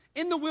them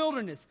in the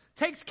wilderness,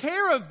 takes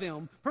care of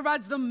them,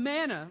 provides them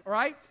manna,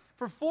 right,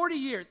 for 40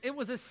 years. It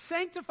was a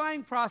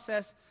sanctifying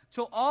process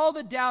till all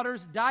the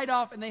doubters died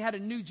off and they had a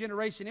new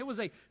generation. It was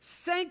a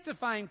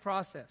sanctifying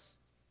process.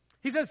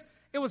 He says,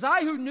 it was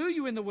I who knew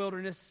you in the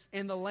wilderness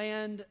in the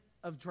land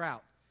of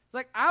drought.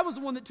 Like I was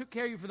the one that took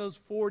care of you for those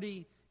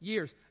 40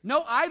 years.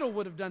 No idol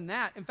would have done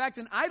that. In fact,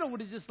 an idol would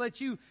have just let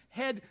you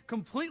head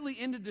completely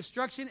into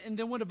destruction and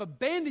then would have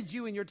abandoned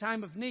you in your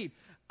time of need.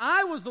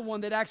 I was the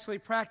one that actually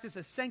practiced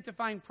a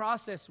sanctifying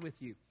process with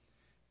you.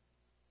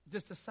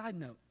 Just a side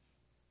note.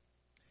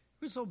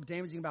 What's so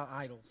damaging about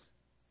idols?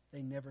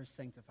 they never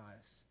sanctify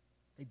us.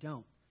 They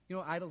don't. You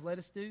know what idols let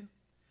us do?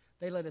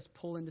 They let us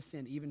pull into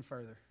sin even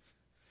further.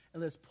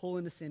 And let us pull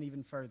into sin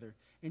even further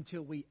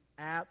until we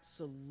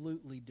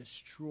absolutely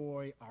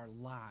destroy our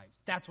lives.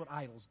 That's what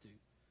idols do.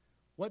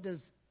 What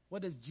does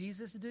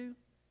Jesus do?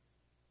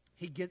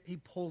 He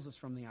pulls us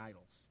from the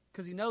idols.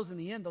 Because he knows in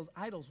the end those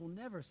idols will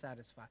never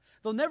satisfy.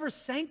 They'll never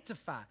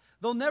sanctify.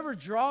 They'll never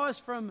draw us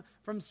from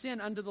sin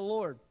unto the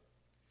Lord.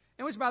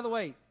 And which, by the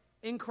way,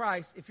 in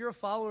Christ, if you're a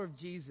follower of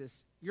Jesus,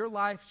 your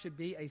life should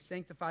be a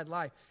sanctified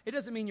life. It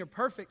doesn't mean you're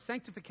perfect.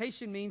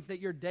 Sanctification means that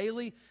you're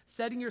daily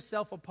setting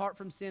yourself apart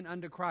from sin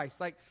unto Christ.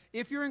 Like,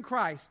 if you're in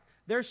Christ,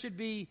 there should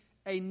be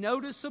a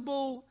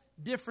noticeable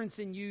difference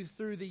in you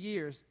through the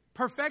years.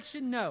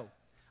 Perfection, no.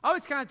 I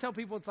always kind of tell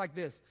people it's like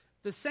this.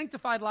 The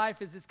sanctified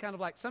life is this kind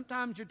of like,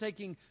 sometimes you're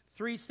taking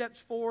 3 steps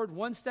forward,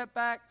 1 step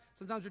back.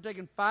 Sometimes you're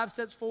taking 5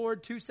 steps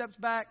forward, 2 steps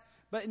back.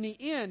 But in the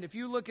end, if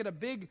you look at a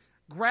big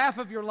graph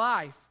of your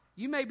life,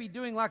 you may be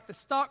doing like the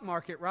stock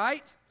market,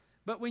 right?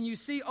 But when you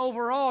see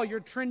overall, you're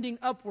trending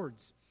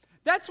upwards.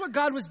 That's what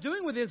God was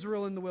doing with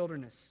Israel in the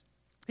wilderness.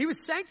 He was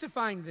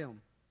sanctifying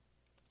them.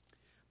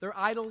 Their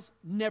idols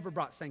never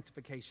brought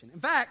sanctification. In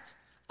fact,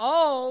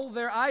 all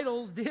their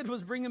idols did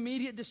was bring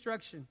immediate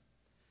destruction.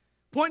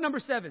 Point number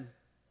 7.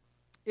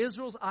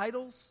 Israel's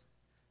idols,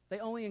 they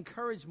only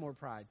encourage more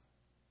pride.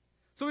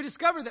 So we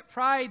discover that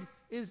pride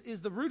is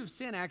the root of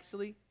sin,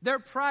 actually. Their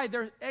pride,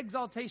 their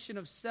exaltation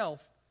of self,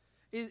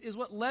 is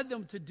what led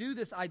them to do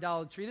this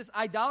idolatry. This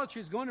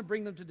idolatry is going to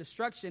bring them to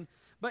destruction.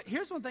 But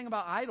here's one thing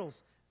about idols.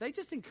 They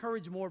just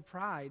encourage more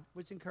pride,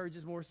 which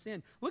encourages more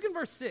sin. Look in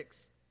verse 6.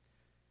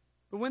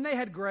 But when they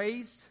had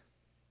grazed,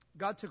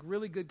 God took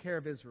really good care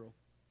of Israel.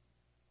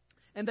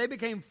 And they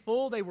became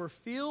full, they were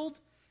filled,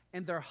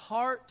 and their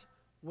heart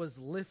was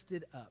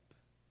lifted up.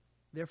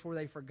 Therefore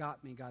they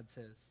forgot me, God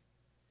says.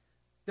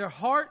 Their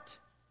heart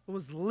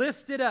was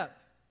lifted up.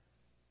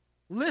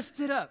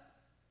 Lifted up.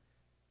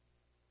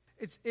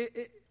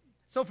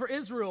 So for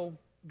Israel,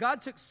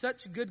 God took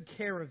such good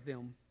care of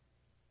them.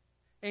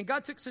 And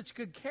God took such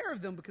good care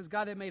of them because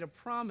God had made a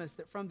promise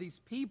that from these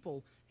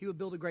people He would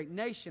build a great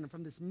nation. And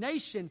from this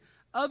nation,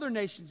 other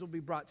nations will be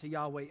brought to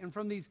Yahweh. And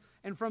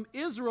from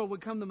Israel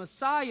would come the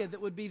Messiah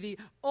that would be the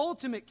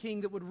ultimate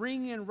king that would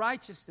ring in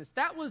righteousness.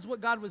 That was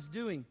what God was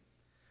doing.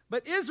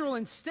 But Israel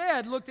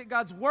instead looked at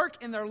God's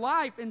work in their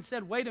life and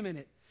said, wait a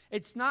minute.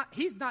 He's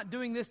not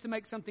doing this to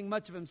make something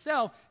much of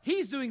Himself.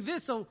 He's doing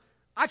this so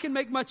I can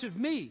make much of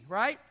me,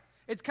 right?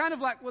 It's kind of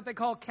like what they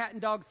call cat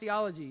and dog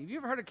theology. Have you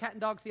ever heard of cat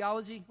and dog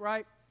theology,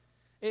 right?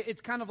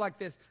 It's kind of like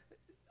this.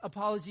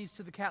 Apologies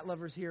to the cat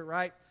lovers here,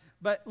 right?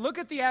 But look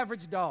at the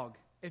average dog.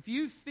 If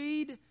you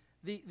feed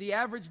the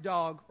average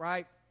dog,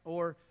 right,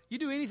 or you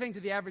do anything to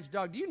the average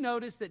dog, do you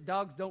notice that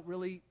dogs don't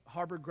really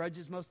harbor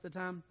grudges most of the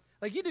time?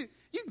 Like you can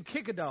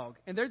kick a dog,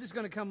 and they're just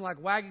going to come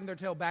like wagging their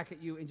tail back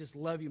at you and just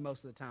love you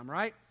most of the time,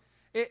 right?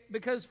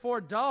 Because for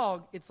a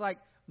dog, it's like,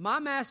 my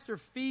master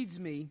feeds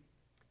me,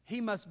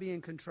 he must be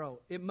in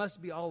control. It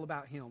must be all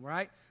about him,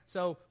 right?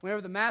 So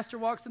whenever the master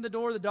walks in the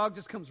door, the dog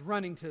just comes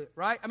running to it,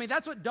 right? I mean,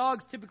 that's what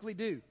dogs typically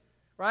do,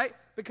 right?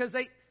 Because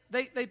they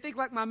think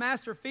like, my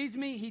master feeds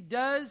me, he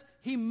does,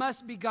 he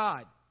must be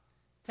God.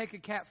 Take a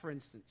cat, for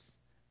instance.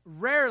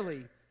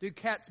 Rarely do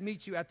cats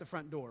meet you at the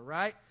front door,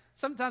 right?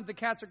 Sometimes the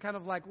cats are kind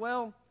of like,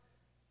 well,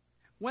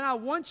 when I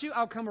want you,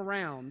 I'll come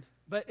around.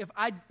 But if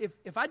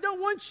I don't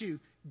want you,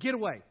 get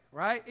away,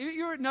 right?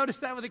 You ever notice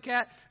that with a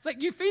cat? It's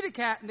like you feed a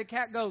cat and the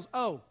cat goes,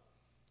 oh,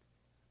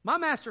 my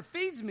master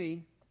feeds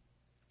me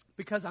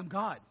because I'm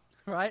God,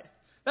 right?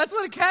 That's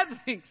what a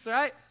cat thinks,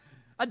 right?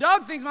 A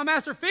dog thinks my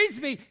master feeds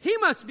me, he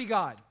must be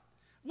God.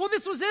 Well,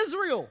 this was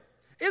Israel.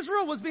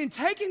 Israel was being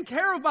taken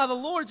care of by the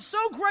Lord so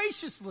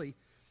graciously.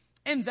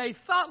 And they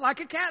thought like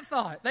a cat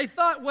thought. They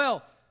thought,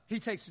 well, He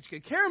takes such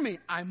good care of me,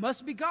 I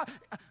must be God.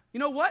 You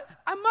know what?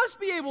 I must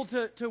be able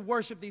to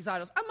worship these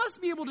idols. I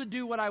must be able to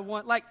do what I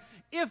want. Like,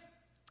 if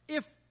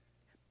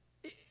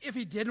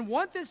He didn't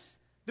want this,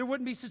 there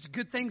wouldn't be such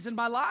good things in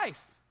my life.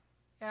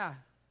 Yeah.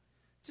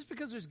 Just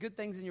because there's good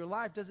things in your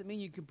life doesn't mean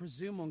you can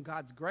presume on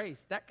God's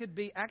grace. That could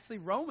be, actually,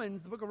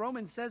 the book of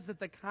Romans says that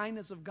the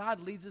kindness of God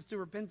leads us to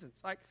repentance.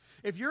 Like,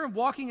 if you're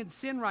walking in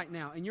sin right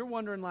now and you're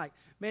wondering like,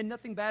 man,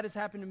 nothing bad has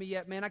happened to me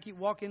yet. Man, I keep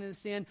walking in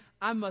sin.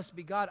 I must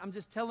be God. I'm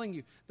just telling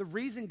you, the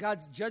reason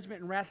God's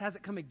judgment and wrath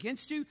hasn't come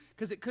against you,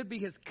 because it could be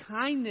His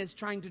kindness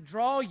trying to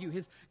draw you.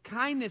 His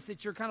kindness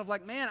that you're kind of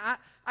like, man,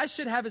 I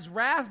should have His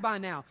wrath by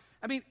now.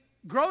 I mean,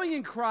 growing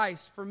in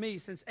Christ for me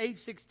since age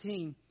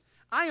 16,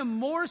 I am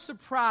more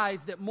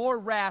surprised that more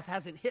wrath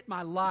hasn't hit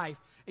my life.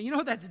 And you know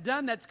what that's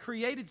done? That's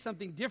created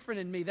something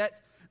different in me.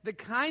 That's the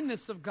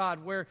kindness of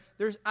God, where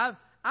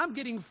I'm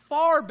getting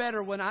far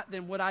better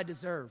than what I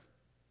deserve.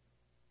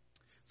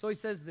 So he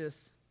says this.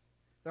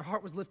 Their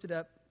heart was lifted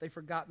up. They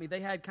forgot me. They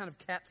had kind of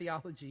cat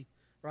theology,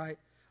 right?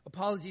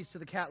 Apologies to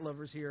the cat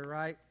lovers here,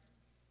 right?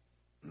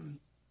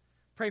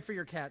 Pray for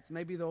your cats.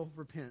 Maybe they'll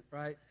repent,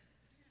 right?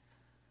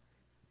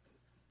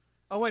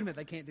 Oh, wait a minute.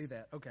 They can't do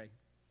that. Okay.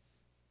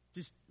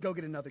 Just go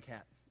get another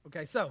cat.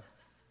 Okay, so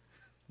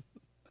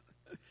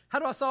how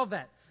do I solve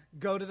that?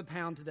 go to the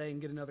pound today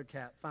and get another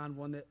cat. Find the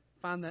one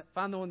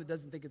that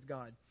doesn't think it's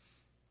God.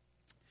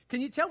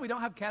 Can you tell we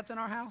don't have cats in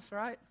our house,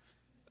 right?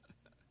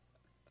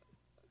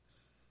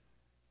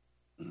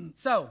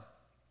 So,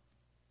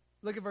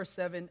 look at verse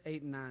 7,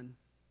 8, and 9.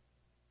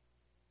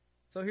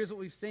 So here's what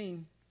we've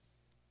seen.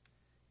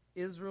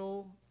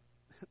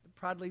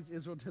 Pride leads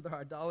Israel to their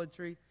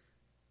idolatry.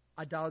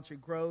 Idolatry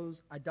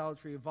grows.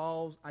 Idolatry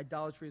evolves.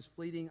 Idolatry is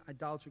fleeting.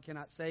 Idolatry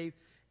cannot save.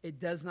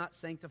 It does not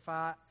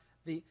sanctify.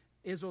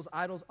 Israel's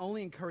idols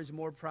only encourage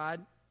more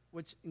pride,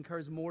 which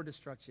incurs more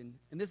destruction.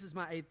 And this is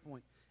my 8th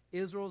point.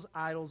 Israel's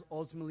idols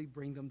ultimately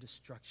bring them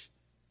destruction.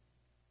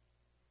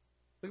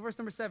 Look at verse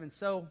number 7.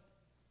 So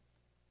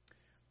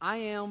I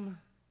am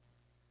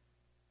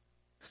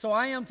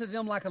to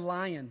them like a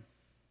lion,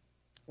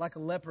 like a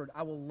leopard.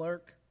 I will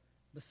lurk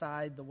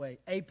beside the way.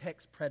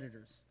 Apex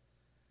predators.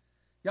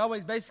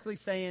 Yahweh's basically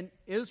saying,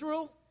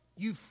 Israel,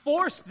 you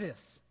forced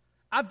this.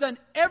 I've done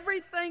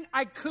everything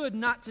I could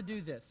not to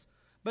do this.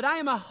 But I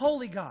am a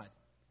holy God.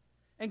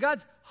 And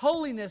God's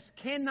holiness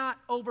cannot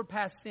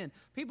overpass sin.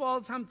 People all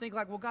the time think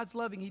like, well, God's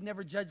loving. He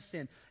never judged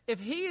sin. If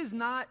He's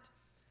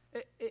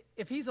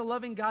a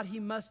loving God, He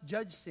must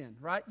judge sin,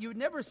 right? You would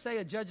never say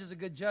a judge is a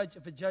good judge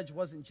if a judge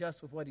wasn't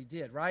just with what he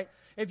did, right?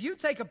 If you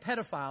take a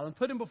pedophile and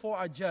put him before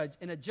our judge,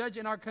 and a judge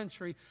in our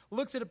country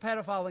looks at a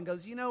pedophile and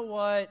goes, you know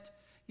what?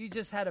 You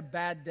just had a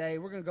bad day.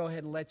 We're going to go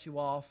ahead and let you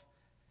off.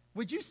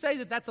 Would you say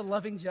that that's a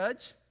loving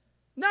judge?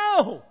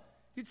 No!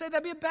 You'd say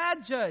that'd be a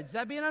bad judge.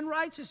 That'd be an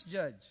unrighteous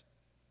judge.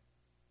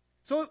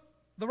 So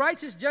the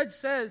righteous judge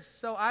says,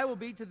 so I will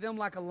be to them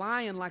like a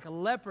lion, like a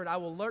leopard. I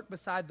will lurk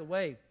beside the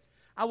way.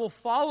 I will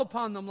fall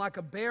upon them like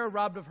a bear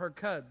robbed of her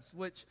cubs,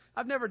 which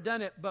I've never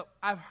done it, but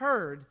I've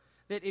heard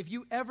that if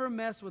you ever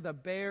mess with a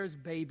bear's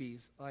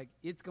babies, like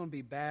it's going to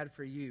be bad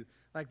for you.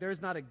 Like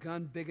there's not a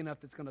gun big enough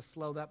that's going to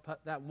slow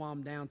that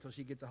mom down until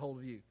she gets a hold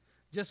of you.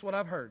 Just what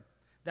I've heard.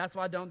 That's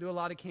why I don't do a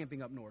lot of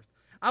camping up north.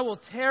 I will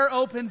tear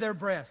open their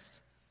breast,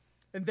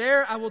 and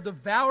there I will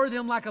devour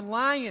them like a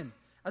lion,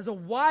 as a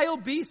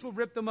wild beast will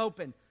rip them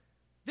open.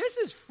 This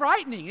is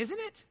frightening, isn't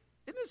it?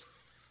 Isn't this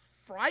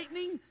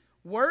frightening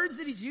words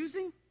that he's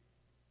using?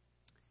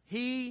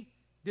 He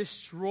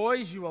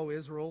destroys you, O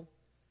Israel,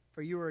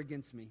 for you are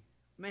against me.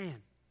 Man.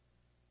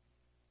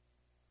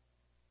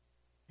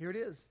 Here it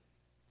is.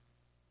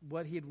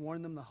 What he had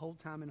warned them the whole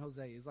time in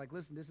Hosea. He's like,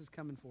 listen, this is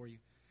coming for you.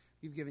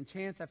 You've given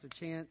chance after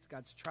chance.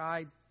 God's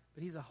tried,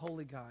 but He's a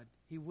holy God.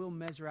 He will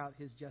measure out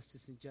His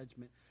justice and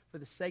judgment for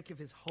the sake of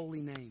His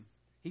holy name.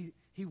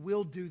 He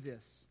will do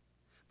this.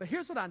 But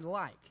here's what I'd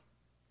like.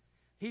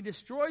 He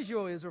destroys you,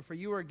 O Israel, for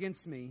you are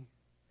against me.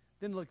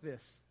 Then look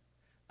this.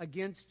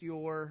 Against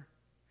your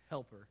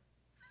helper.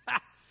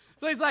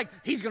 So he's like,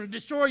 He's going to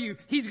destroy you.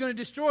 He's going to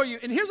destroy you.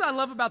 And here's what I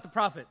love about the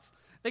prophets.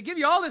 They give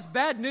you all this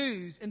bad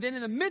news, and then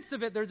in the midst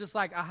of it, they're just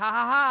like, ah, ha,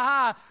 ha, ha,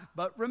 ha.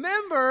 But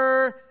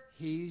remember,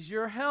 He's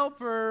your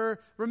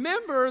helper.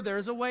 Remember,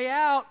 there's a way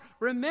out.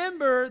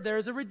 Remember,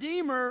 there's a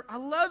Redeemer. I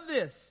love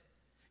this.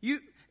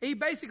 He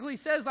basically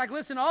says, like,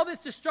 listen, all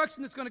this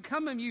destruction that's going to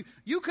come on you,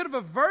 you could have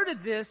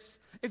averted this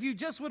if you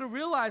just would have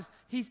realized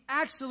He's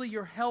actually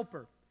your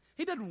helper.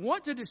 He doesn't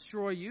want to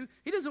destroy you.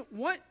 He doesn't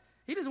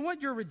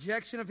want your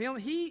rejection of Him.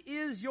 He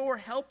is your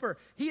helper.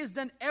 He has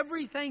done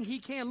everything He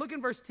can. Look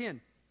in verse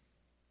 10.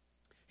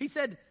 He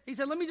said,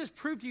 let me just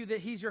prove to you that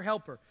He's your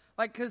helper.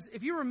 Like, because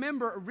if you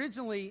remember,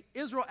 originally,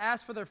 Israel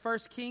asked for their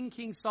first king,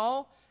 King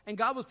Saul, and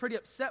God was pretty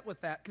upset with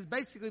that, because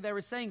basically they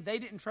were saying they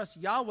didn't trust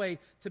Yahweh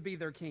to be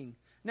their king.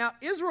 Now,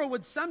 Israel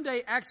would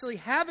someday actually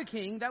have a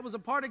king. That was a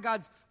part of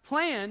God's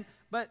plan,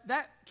 but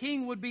that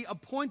king would be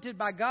appointed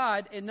by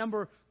God. And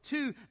number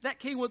 2, that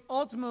king would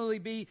ultimately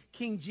be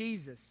King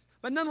Jesus.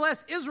 But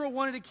nonetheless, Israel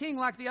wanted a king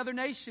like the other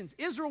nations.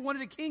 Israel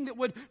wanted a king that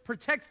would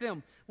protect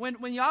them.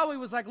 When Yahweh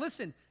was like,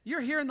 listen, you're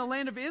here in the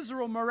land of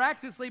Israel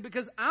miraculously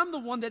because I'm the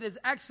one that has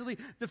actually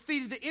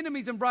defeated the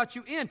enemies and brought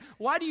you in.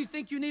 Why do you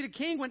think you need a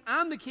king when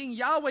I'm the king,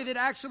 Yahweh, that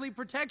actually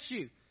protects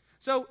you?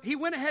 So he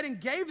went ahead and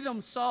gave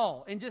them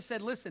Saul and just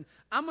said, listen,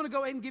 I'm going to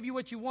go ahead and give you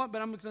what you want,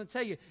 but I'm going to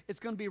tell you,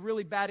 it's going to be a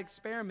really bad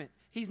experiment.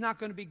 He's not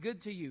going to be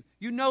good to you.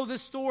 You know the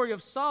story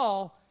of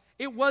Saul.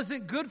 It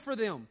wasn't good for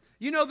them.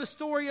 You know the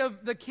story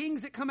of the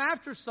kings that come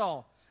after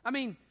Saul. I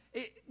mean,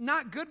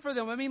 not good for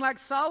them. I mean, like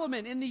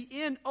Solomon, in the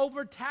end,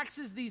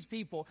 overtaxes these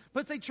people,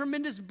 puts a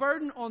tremendous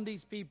burden on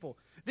these people.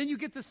 Then you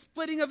get the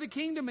splitting of the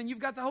kingdom, and you've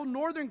got the whole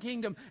northern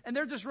kingdom, and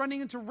they're just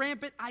running into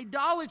rampant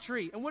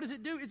idolatry. And what does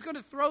it do? It's going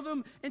to throw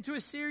them into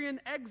Assyrian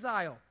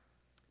exile.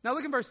 Now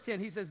look in verse 10.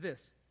 He says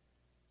this.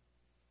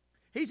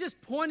 He's just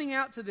pointing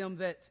out to them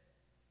that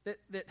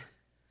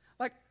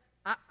like,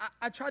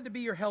 I tried to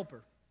be your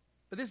helper.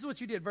 But this is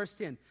what you did, verse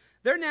 10.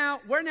 Where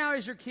now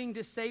is your king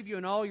to save you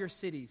in all your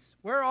cities?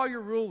 Where are all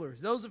your rulers,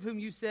 those of whom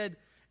you said,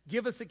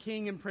 give us a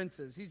king and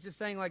princes? He's just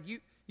saying, like,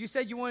 you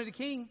said you wanted a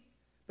king,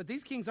 but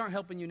these kings aren't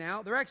helping you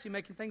now. They're actually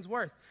making things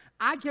worse.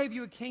 I gave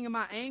you a king in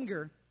my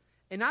anger,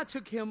 and I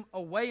took him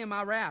away in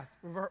my wrath,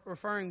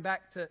 referring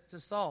back to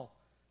Saul.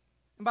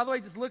 And by the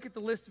way, just look at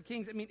the list of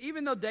kings. I mean,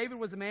 even though David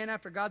was a man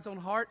after God's own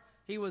heart,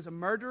 he was a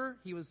murderer,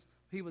 he was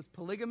He was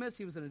polygamous.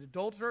 He was an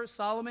adulterer.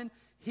 Solomon,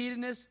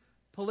 hedonist,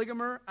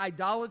 polygamer,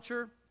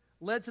 idolater,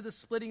 led to the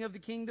splitting of the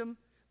kingdom.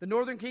 The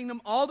northern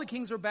kingdom, all the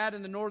kings were bad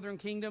in the northern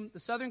kingdom. The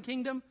southern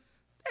kingdom,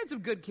 they had some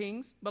good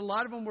kings, but a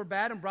lot of them were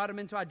bad and brought them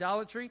into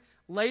idolatry.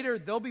 Later,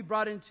 they'll be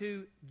brought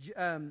into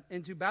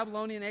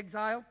Babylonian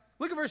exile.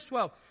 Look at verse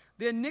 12.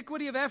 The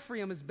iniquity of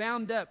Ephraim is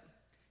bound up.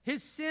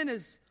 His sin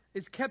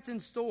is kept in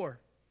store.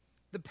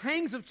 The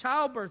pangs of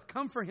childbirth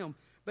come for him,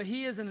 but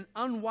he is an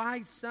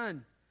unwise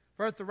son.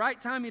 For at the right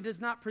time he does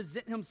not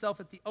present himself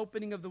at the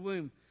opening of the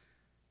womb.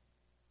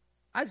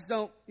 I just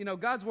don't,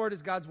 God's word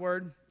is God's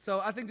word. So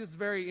I think this is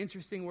very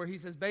interesting where he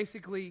says,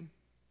 basically,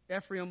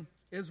 Ephraim,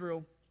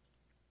 Israel,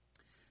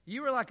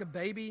 you are like a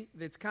baby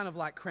that's kind of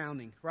like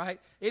crowning, right?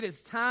 It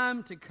is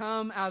time to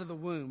come out of the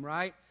womb,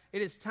 right?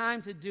 It is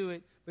time to do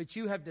it, but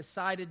you have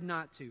decided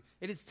not to.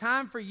 It is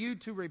time for you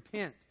to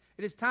repent.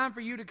 It is time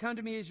for you to come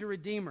to me as your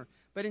Redeemer.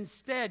 But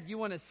instead, you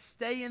want to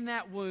stay in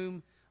that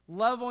womb,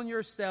 love on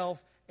yourself,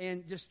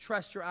 and just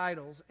trust your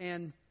idols.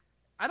 And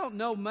I don't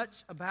know much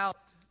about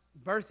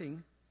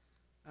birthing,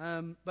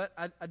 but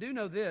I do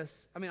know this.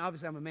 I mean,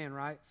 obviously I'm a man,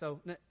 right? So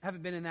I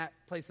haven't been in that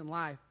place in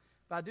life.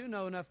 But I do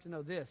know enough to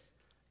know this.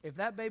 If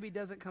that baby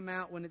doesn't come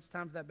out when it's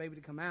time for that baby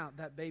to come out,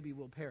 that baby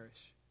will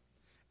perish.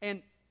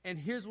 And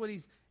here's what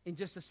he's, in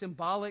just a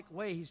symbolic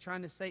way, he's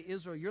trying to say,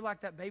 Israel, you're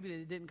like that baby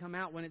that didn't come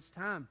out when it's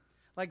time.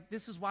 Like,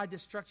 this is why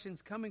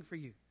destruction's coming for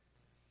you.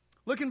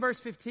 Look in verse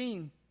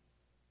 15.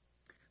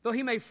 Though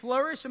he may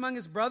flourish among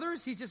his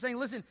brothers, he's just saying,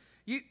 listen,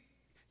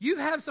 you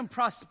have some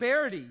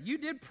prosperity. You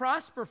did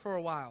prosper for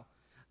a while.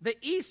 The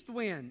east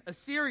wind,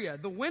 Assyria,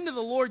 the wind of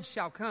the Lord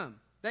shall come.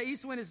 That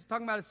east wind is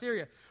talking about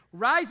Assyria.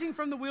 Rising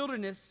from the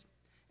wilderness,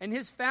 and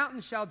his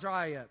fountain shall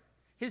dry up.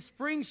 His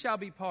springs shall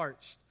be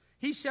parched.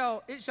 It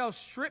shall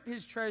strip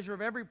his treasure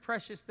of every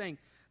precious thing.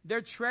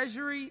 Their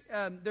treasures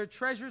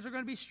are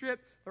going to be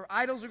stripped. Their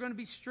idols are going to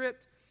be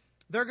stripped.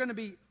 They're going to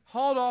be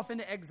hauled off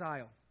into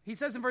exile. He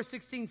says in verse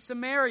 16,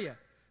 Samaria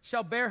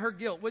shall bear her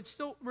guilt, which is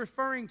still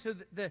referring to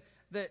the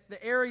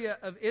area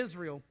of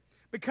Israel.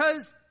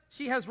 Because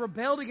she has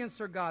rebelled against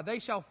her God, they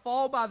shall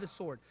fall by the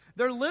sword.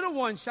 Their little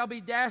ones shall be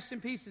dashed in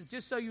pieces.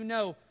 Just so you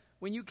know,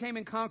 when you came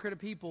and conquered a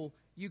people,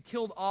 you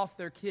killed off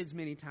their kids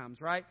many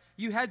times, right?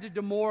 You had to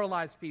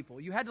demoralize people.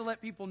 You had to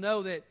let people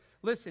know that,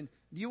 listen,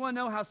 do you want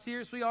to know how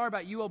serious we are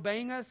about you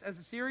obeying us as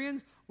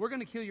Assyrians? We're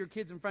going to kill your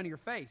kids in front of your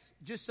face.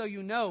 Just so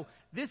you know,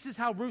 this is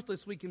how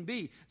ruthless we can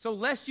be. So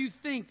lest you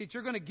think that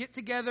you're going to get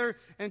together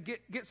and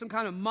get some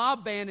kind of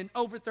mob band and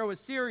overthrow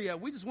Assyria,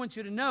 we just want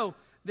you to know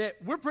that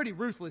we're pretty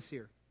ruthless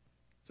here.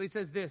 So he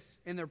says this,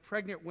 and their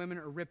pregnant women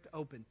are ripped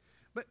open.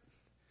 But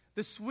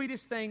the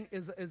sweetest thing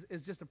is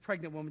just a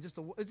pregnant woman.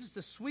 It's just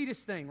the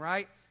sweetest thing,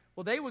 right?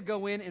 Well, they would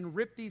go in and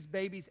rip these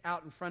babies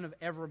out in front of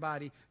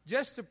everybody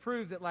just to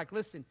prove that, like,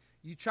 listen,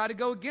 you try to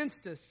go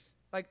against us.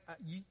 Like,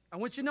 I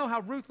want you to know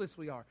how ruthless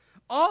we are.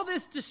 All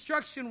this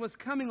destruction was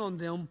coming on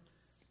them,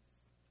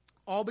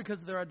 all because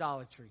of their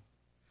idolatry.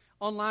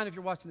 Online, if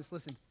you're watching this,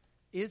 listen,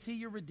 is he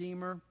your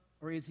Redeemer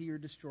or is he your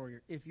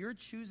destroyer? If you're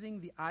choosing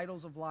the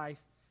idols of life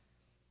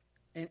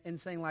and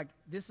saying, like,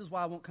 this is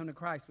why I won't come to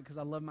Christ because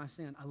I love my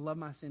sin. I love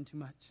my sin too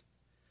much.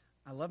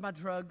 I love my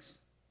drugs.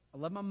 I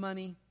love my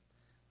money.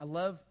 I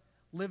love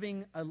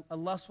living a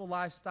lustful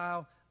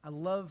lifestyle. I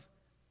love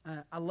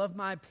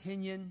my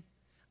opinion.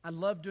 I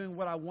love doing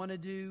what I want to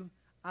do.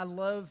 I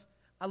love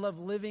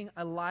living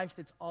a life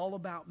that's all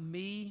about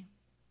me.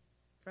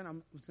 Friend,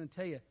 I'm just going to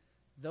tell you,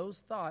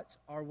 those thoughts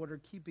are what are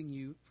keeping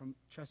you from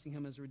trusting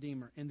Him as a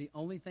Redeemer. And the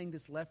only thing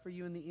that's left for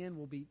you in the end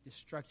will be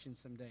destruction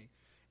someday.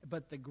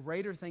 But the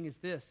greater thing is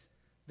this.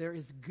 There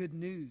is good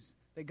news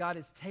that God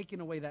has taken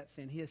away that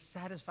sin. He has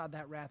satisfied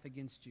that wrath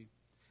against you.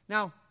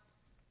 Now,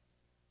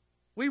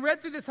 we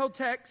read through this whole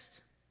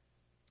text.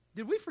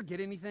 Did we forget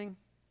anything?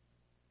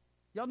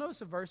 Y'all notice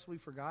a verse we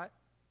forgot?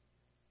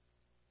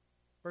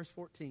 Verse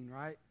 14,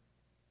 right?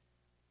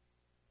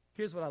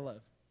 Here's what I love.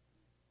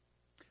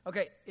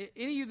 Okay,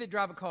 any of you that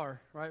drive a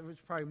car, right, which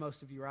is probably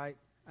most of you, right?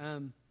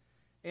 And,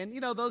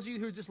 those of you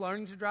who are just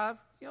learning to drive,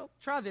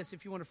 try this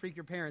if you want to freak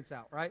your parents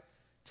out, right?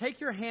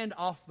 Take your hand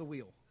off the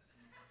wheel,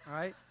 all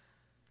right?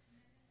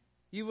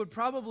 You would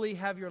probably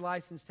have your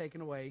license taken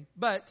away,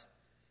 but,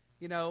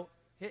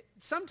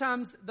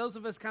 sometimes those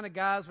of us kind of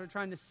guys who are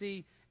trying to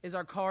see, is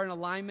our car in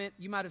alignment?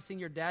 You might have seen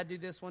your dad do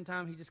this one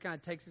time. He just kind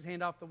of takes his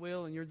hand off the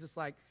wheel, and you're just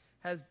like,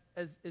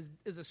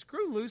 is a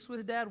screw loose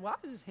with Dad? Why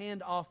is his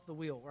hand off the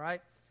wheel,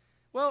 right?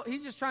 Well,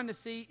 he's just trying to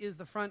see, is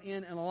the front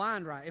end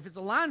aligned right? If it's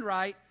aligned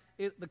right,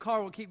 the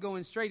car will keep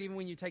going straight even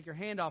when you take your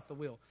hand off the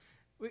wheel.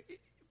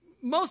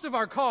 Most of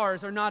our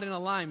cars are not in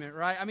alignment,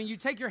 right? I mean, you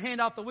take your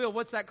hand off the wheel,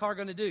 what's that car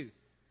going to do?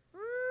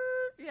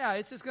 Yeah,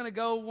 it's just going to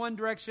go one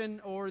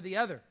direction or the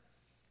other.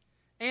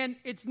 And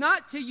it's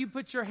not till you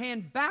put your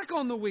hand back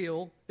on the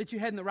wheel that you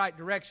head in the right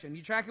direction.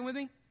 You tracking with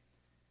me?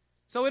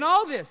 So in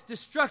all this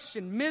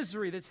destruction,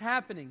 misery that's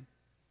happening,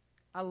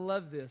 I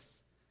love this,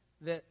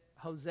 that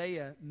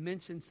Hosea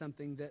mentions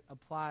something that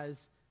applies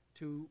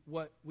to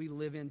what we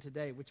live in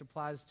today, which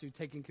applies to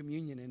taking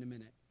communion in a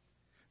minute.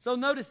 So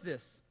notice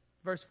this,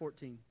 verse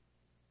 14.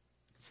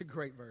 It's a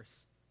great verse.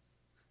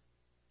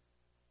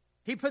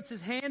 He puts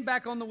his hand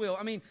back on the wheel.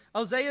 I mean,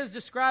 Hosea is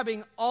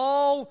describing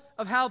all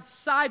of how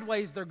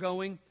sideways they're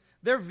going.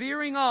 They're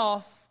veering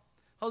off.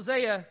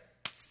 Hosea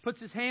puts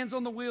his hands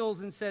on the wheels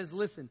and says,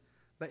 listen,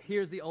 but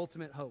here's the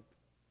ultimate hope.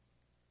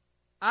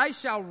 I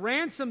shall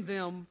ransom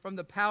them from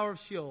the power of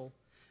Sheol.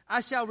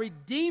 I shall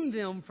redeem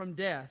them from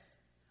death.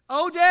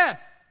 O death,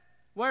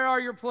 where are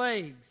your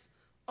plagues?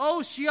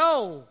 O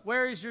Sheol,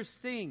 where is your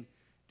sting?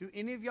 Do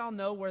any of y'all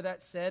know where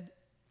that's said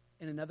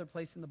in another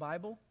place in the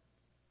Bible?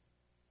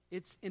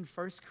 It's in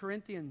 1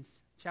 Corinthians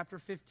chapter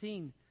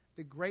 15,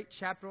 the great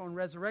chapter on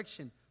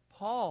resurrection.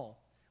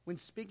 Paul, when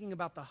speaking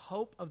about the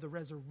hope of the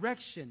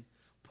resurrection,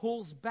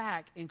 pulls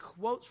back and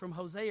quotes from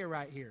Hosea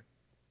right here.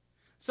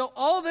 So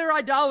all their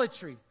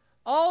idolatry,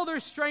 all their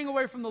straying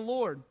away from the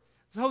Lord,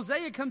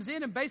 Hosea comes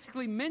in and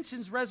basically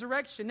mentions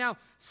resurrection. Now,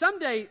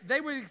 someday they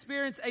would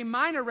experience a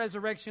minor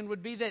resurrection,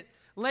 would be that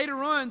later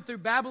on through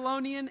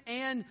Babylonian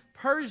and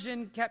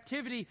Persian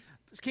captivity,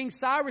 King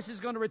Cyrus is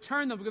going to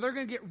return them because they're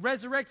going to get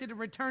resurrected and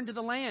returned to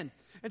the land.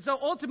 And so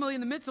ultimately, in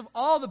the midst of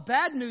all the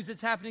bad news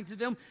that's happening to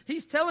them,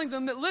 he's telling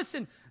them that,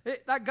 listen,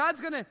 that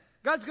God's going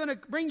to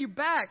bring you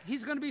back.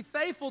 He's going to be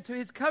faithful to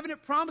His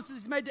covenant promises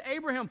He's made to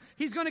Abraham.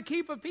 He's going to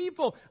keep a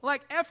people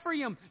like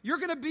Ephraim. You're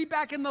going to be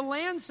back in the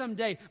land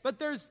someday. But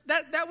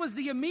that was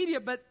the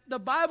immediate. But the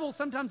Bible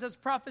sometimes has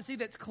prophecy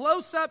that's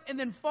close up and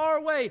then far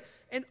away.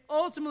 And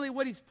ultimately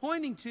what he's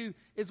pointing to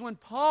is when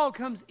Paul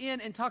comes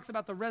in and talks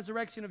about the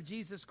resurrection of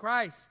Jesus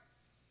Christ.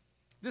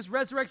 This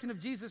resurrection of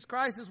Jesus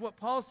Christ is what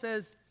Paul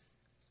says.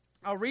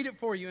 I'll read it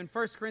for you in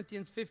 1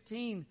 Corinthians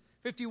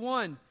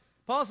 15:51.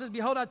 Paul says,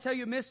 behold, I tell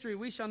you a mystery.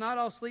 We shall not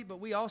all sleep, but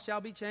we all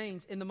shall be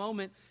changed in the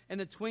moment, in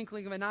the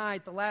twinkling of an eye.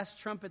 At the last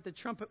trumpet, the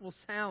trumpet will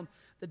sound.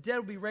 The dead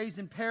will be raised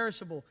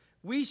imperishable.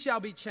 We shall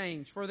be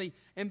changed. For the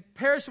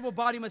imperishable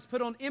body must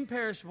put on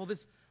imperishable.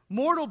 This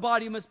mortal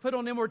body must put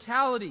on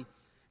immortality.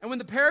 And when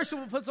the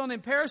perishable puts on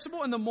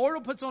imperishable and the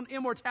mortal puts on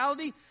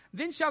immortality,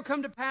 then shall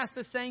come to pass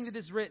the saying that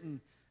is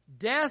written,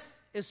 death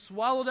is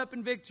swallowed up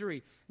in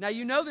victory. Now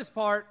you know this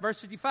part, verse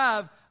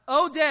 55.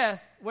 O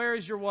death, where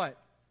is your what?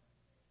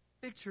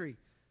 Victory.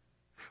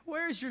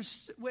 Where is your,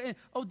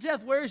 oh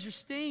death, where is your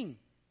sting?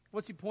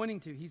 What's he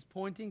pointing to? He's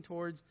pointing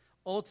towards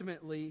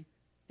ultimately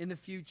in the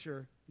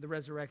future, the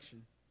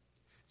resurrection.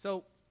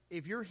 So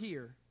if you're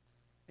here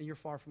and you're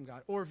far from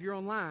God, or if you're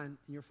online and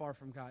you're far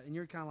from God, and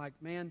you're kind of like,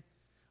 man,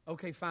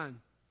 okay, fine.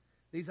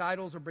 These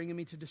idols are bringing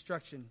me to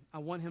destruction. I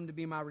want Him to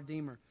be my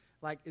Redeemer.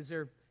 Like, is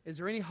there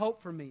any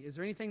hope for me? Is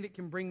there anything that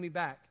can bring me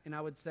back? And I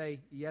would say,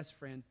 yes,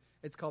 friend.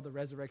 It's called the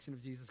resurrection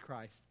of Jesus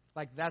Christ.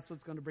 Like, that's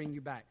what's going to bring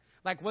you back.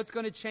 Like, what's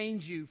going to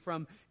change you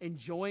from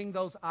enjoying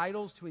those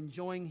idols to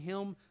enjoying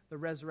Him, the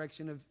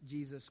resurrection of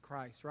Jesus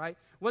Christ, right?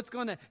 What's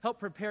going to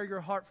help prepare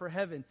your heart for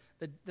heaven?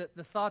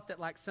 The thought that,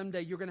 like,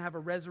 someday you're going to have a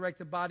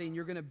resurrected body and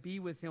you're going to be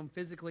with Him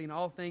physically and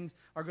all things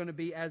are going to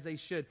be as they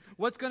should.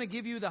 What's going to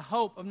give you the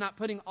hope of not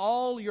putting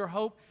all your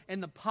hope in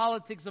the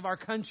politics of our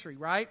country,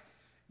 right?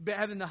 But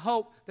having the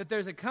hope that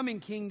there's a coming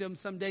kingdom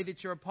someday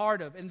that you're a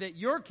part of, and that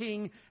your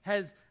King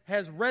has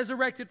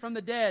resurrected from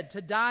the dead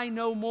to die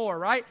no more,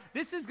 right?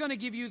 This is going to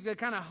give you the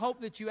kind of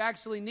hope that you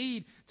actually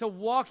need to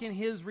walk in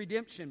His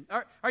redemption.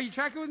 Are you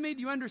tracking with me?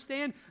 Do you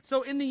understand?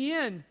 So in the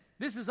end,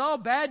 this is all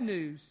bad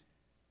news.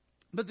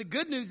 But the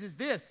good news is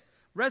this.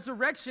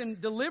 Resurrection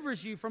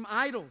delivers you from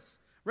idols.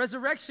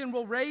 Resurrection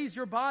will raise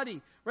your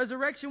body.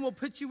 Resurrection will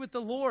put you with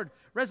the Lord.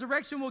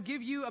 Resurrection will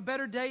give you a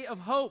better day of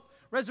hope.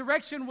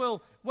 Resurrection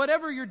will,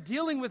 whatever you're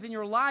dealing with in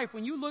your life,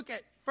 when you look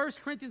at 1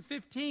 Corinthians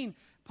 15,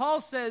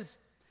 Paul says,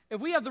 if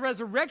we have the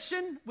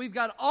resurrection, we've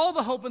got all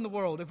the hope in the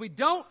world. If we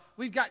don't,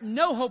 we've got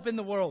no hope in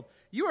the world.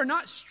 You are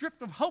not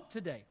stripped of hope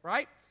today,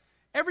 right?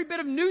 Every bit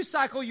of news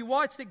cycle you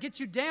watch that gets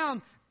you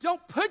down,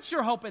 don't put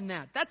your hope in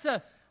that. That's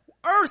a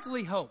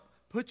earthly hope.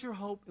 Put your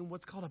hope in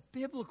what's called a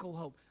biblical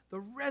hope, the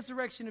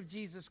resurrection of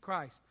Jesus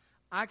Christ.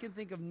 I can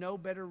think of no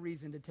better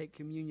reason to take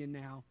communion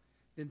now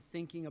than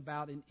thinking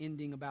about and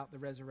ending about the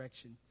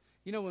resurrection.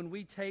 You know, when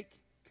we take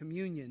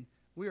communion,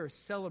 we are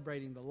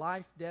celebrating the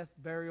life, death,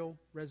 burial,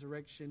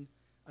 resurrection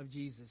of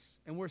Jesus.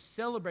 And we're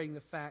celebrating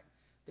the fact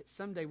that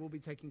someday we'll be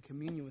taking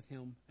communion with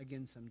Him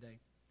again someday.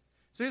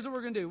 So here's what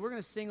we're going to do. We're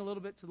going to sing a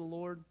little bit to the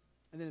Lord.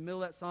 And then in the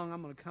middle of that song,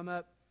 I'm going to come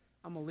up.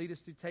 I'm going to lead us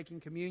through taking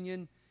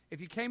communion. If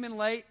you came in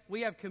late,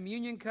 we have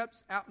communion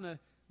cups out in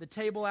the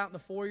table out in the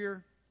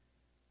foyer.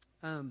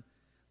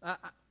 I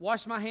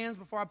wash my hands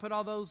before I put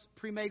all those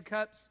pre-made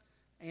cups.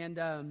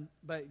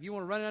 But if you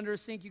want to run it under a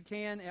sink, you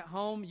can. At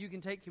home, you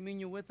can take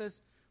communion with us.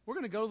 We're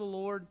going to go to the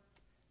Lord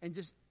and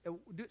just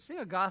sing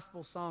a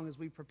gospel song as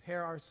we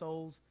prepare our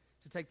souls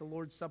to take the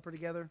Lord's Supper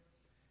together.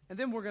 And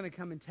then we're going to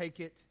come and take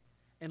it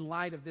in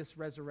light of this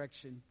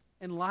resurrection,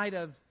 in light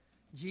of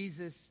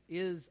Jesus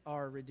is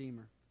our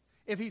Redeemer.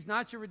 If He's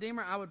not your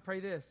Redeemer, I would pray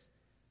this,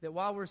 that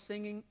while we're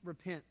singing,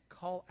 repent,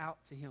 call out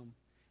to Him.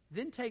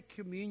 Then take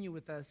communion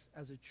with us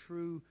as a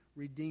true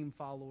redeemed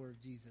follower of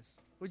Jesus.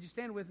 Would you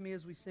stand with me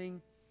as we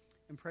sing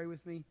and pray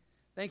with me?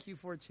 Thank you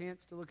for a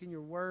chance to look in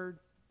your Word.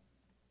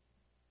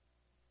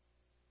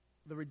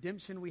 The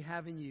redemption we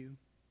have in You.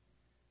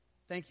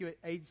 Thank you at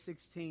age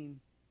 16.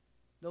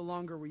 No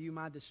longer were you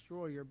my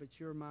destroyer, but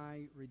you're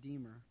my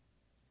redeemer.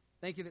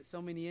 Thank you that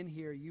so many in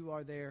here, you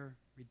are their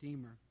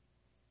redeemer.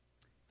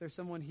 If there's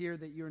someone here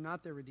that you're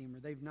not their redeemer,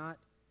 they've not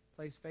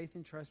placed faith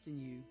and trust in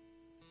you,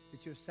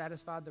 that you have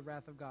satisfied the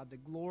wrath of God, the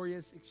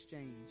glorious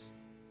exchange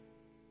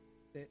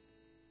that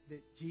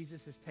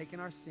Jesus has taken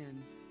our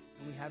sin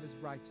and we have his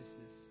righteousness.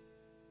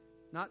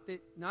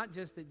 Not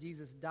just that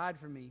Jesus died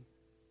for me,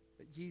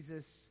 but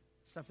Jesus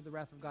suffered the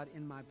wrath of God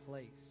in my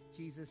place.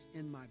 Jesus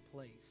in my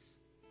place.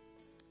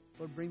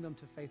 Lord, bring them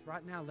to faith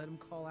right now. Let them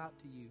call out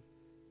to you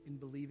in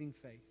believing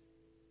faith.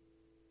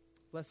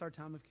 Bless our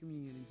time of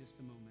communion in just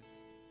a moment.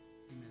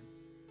 Amen.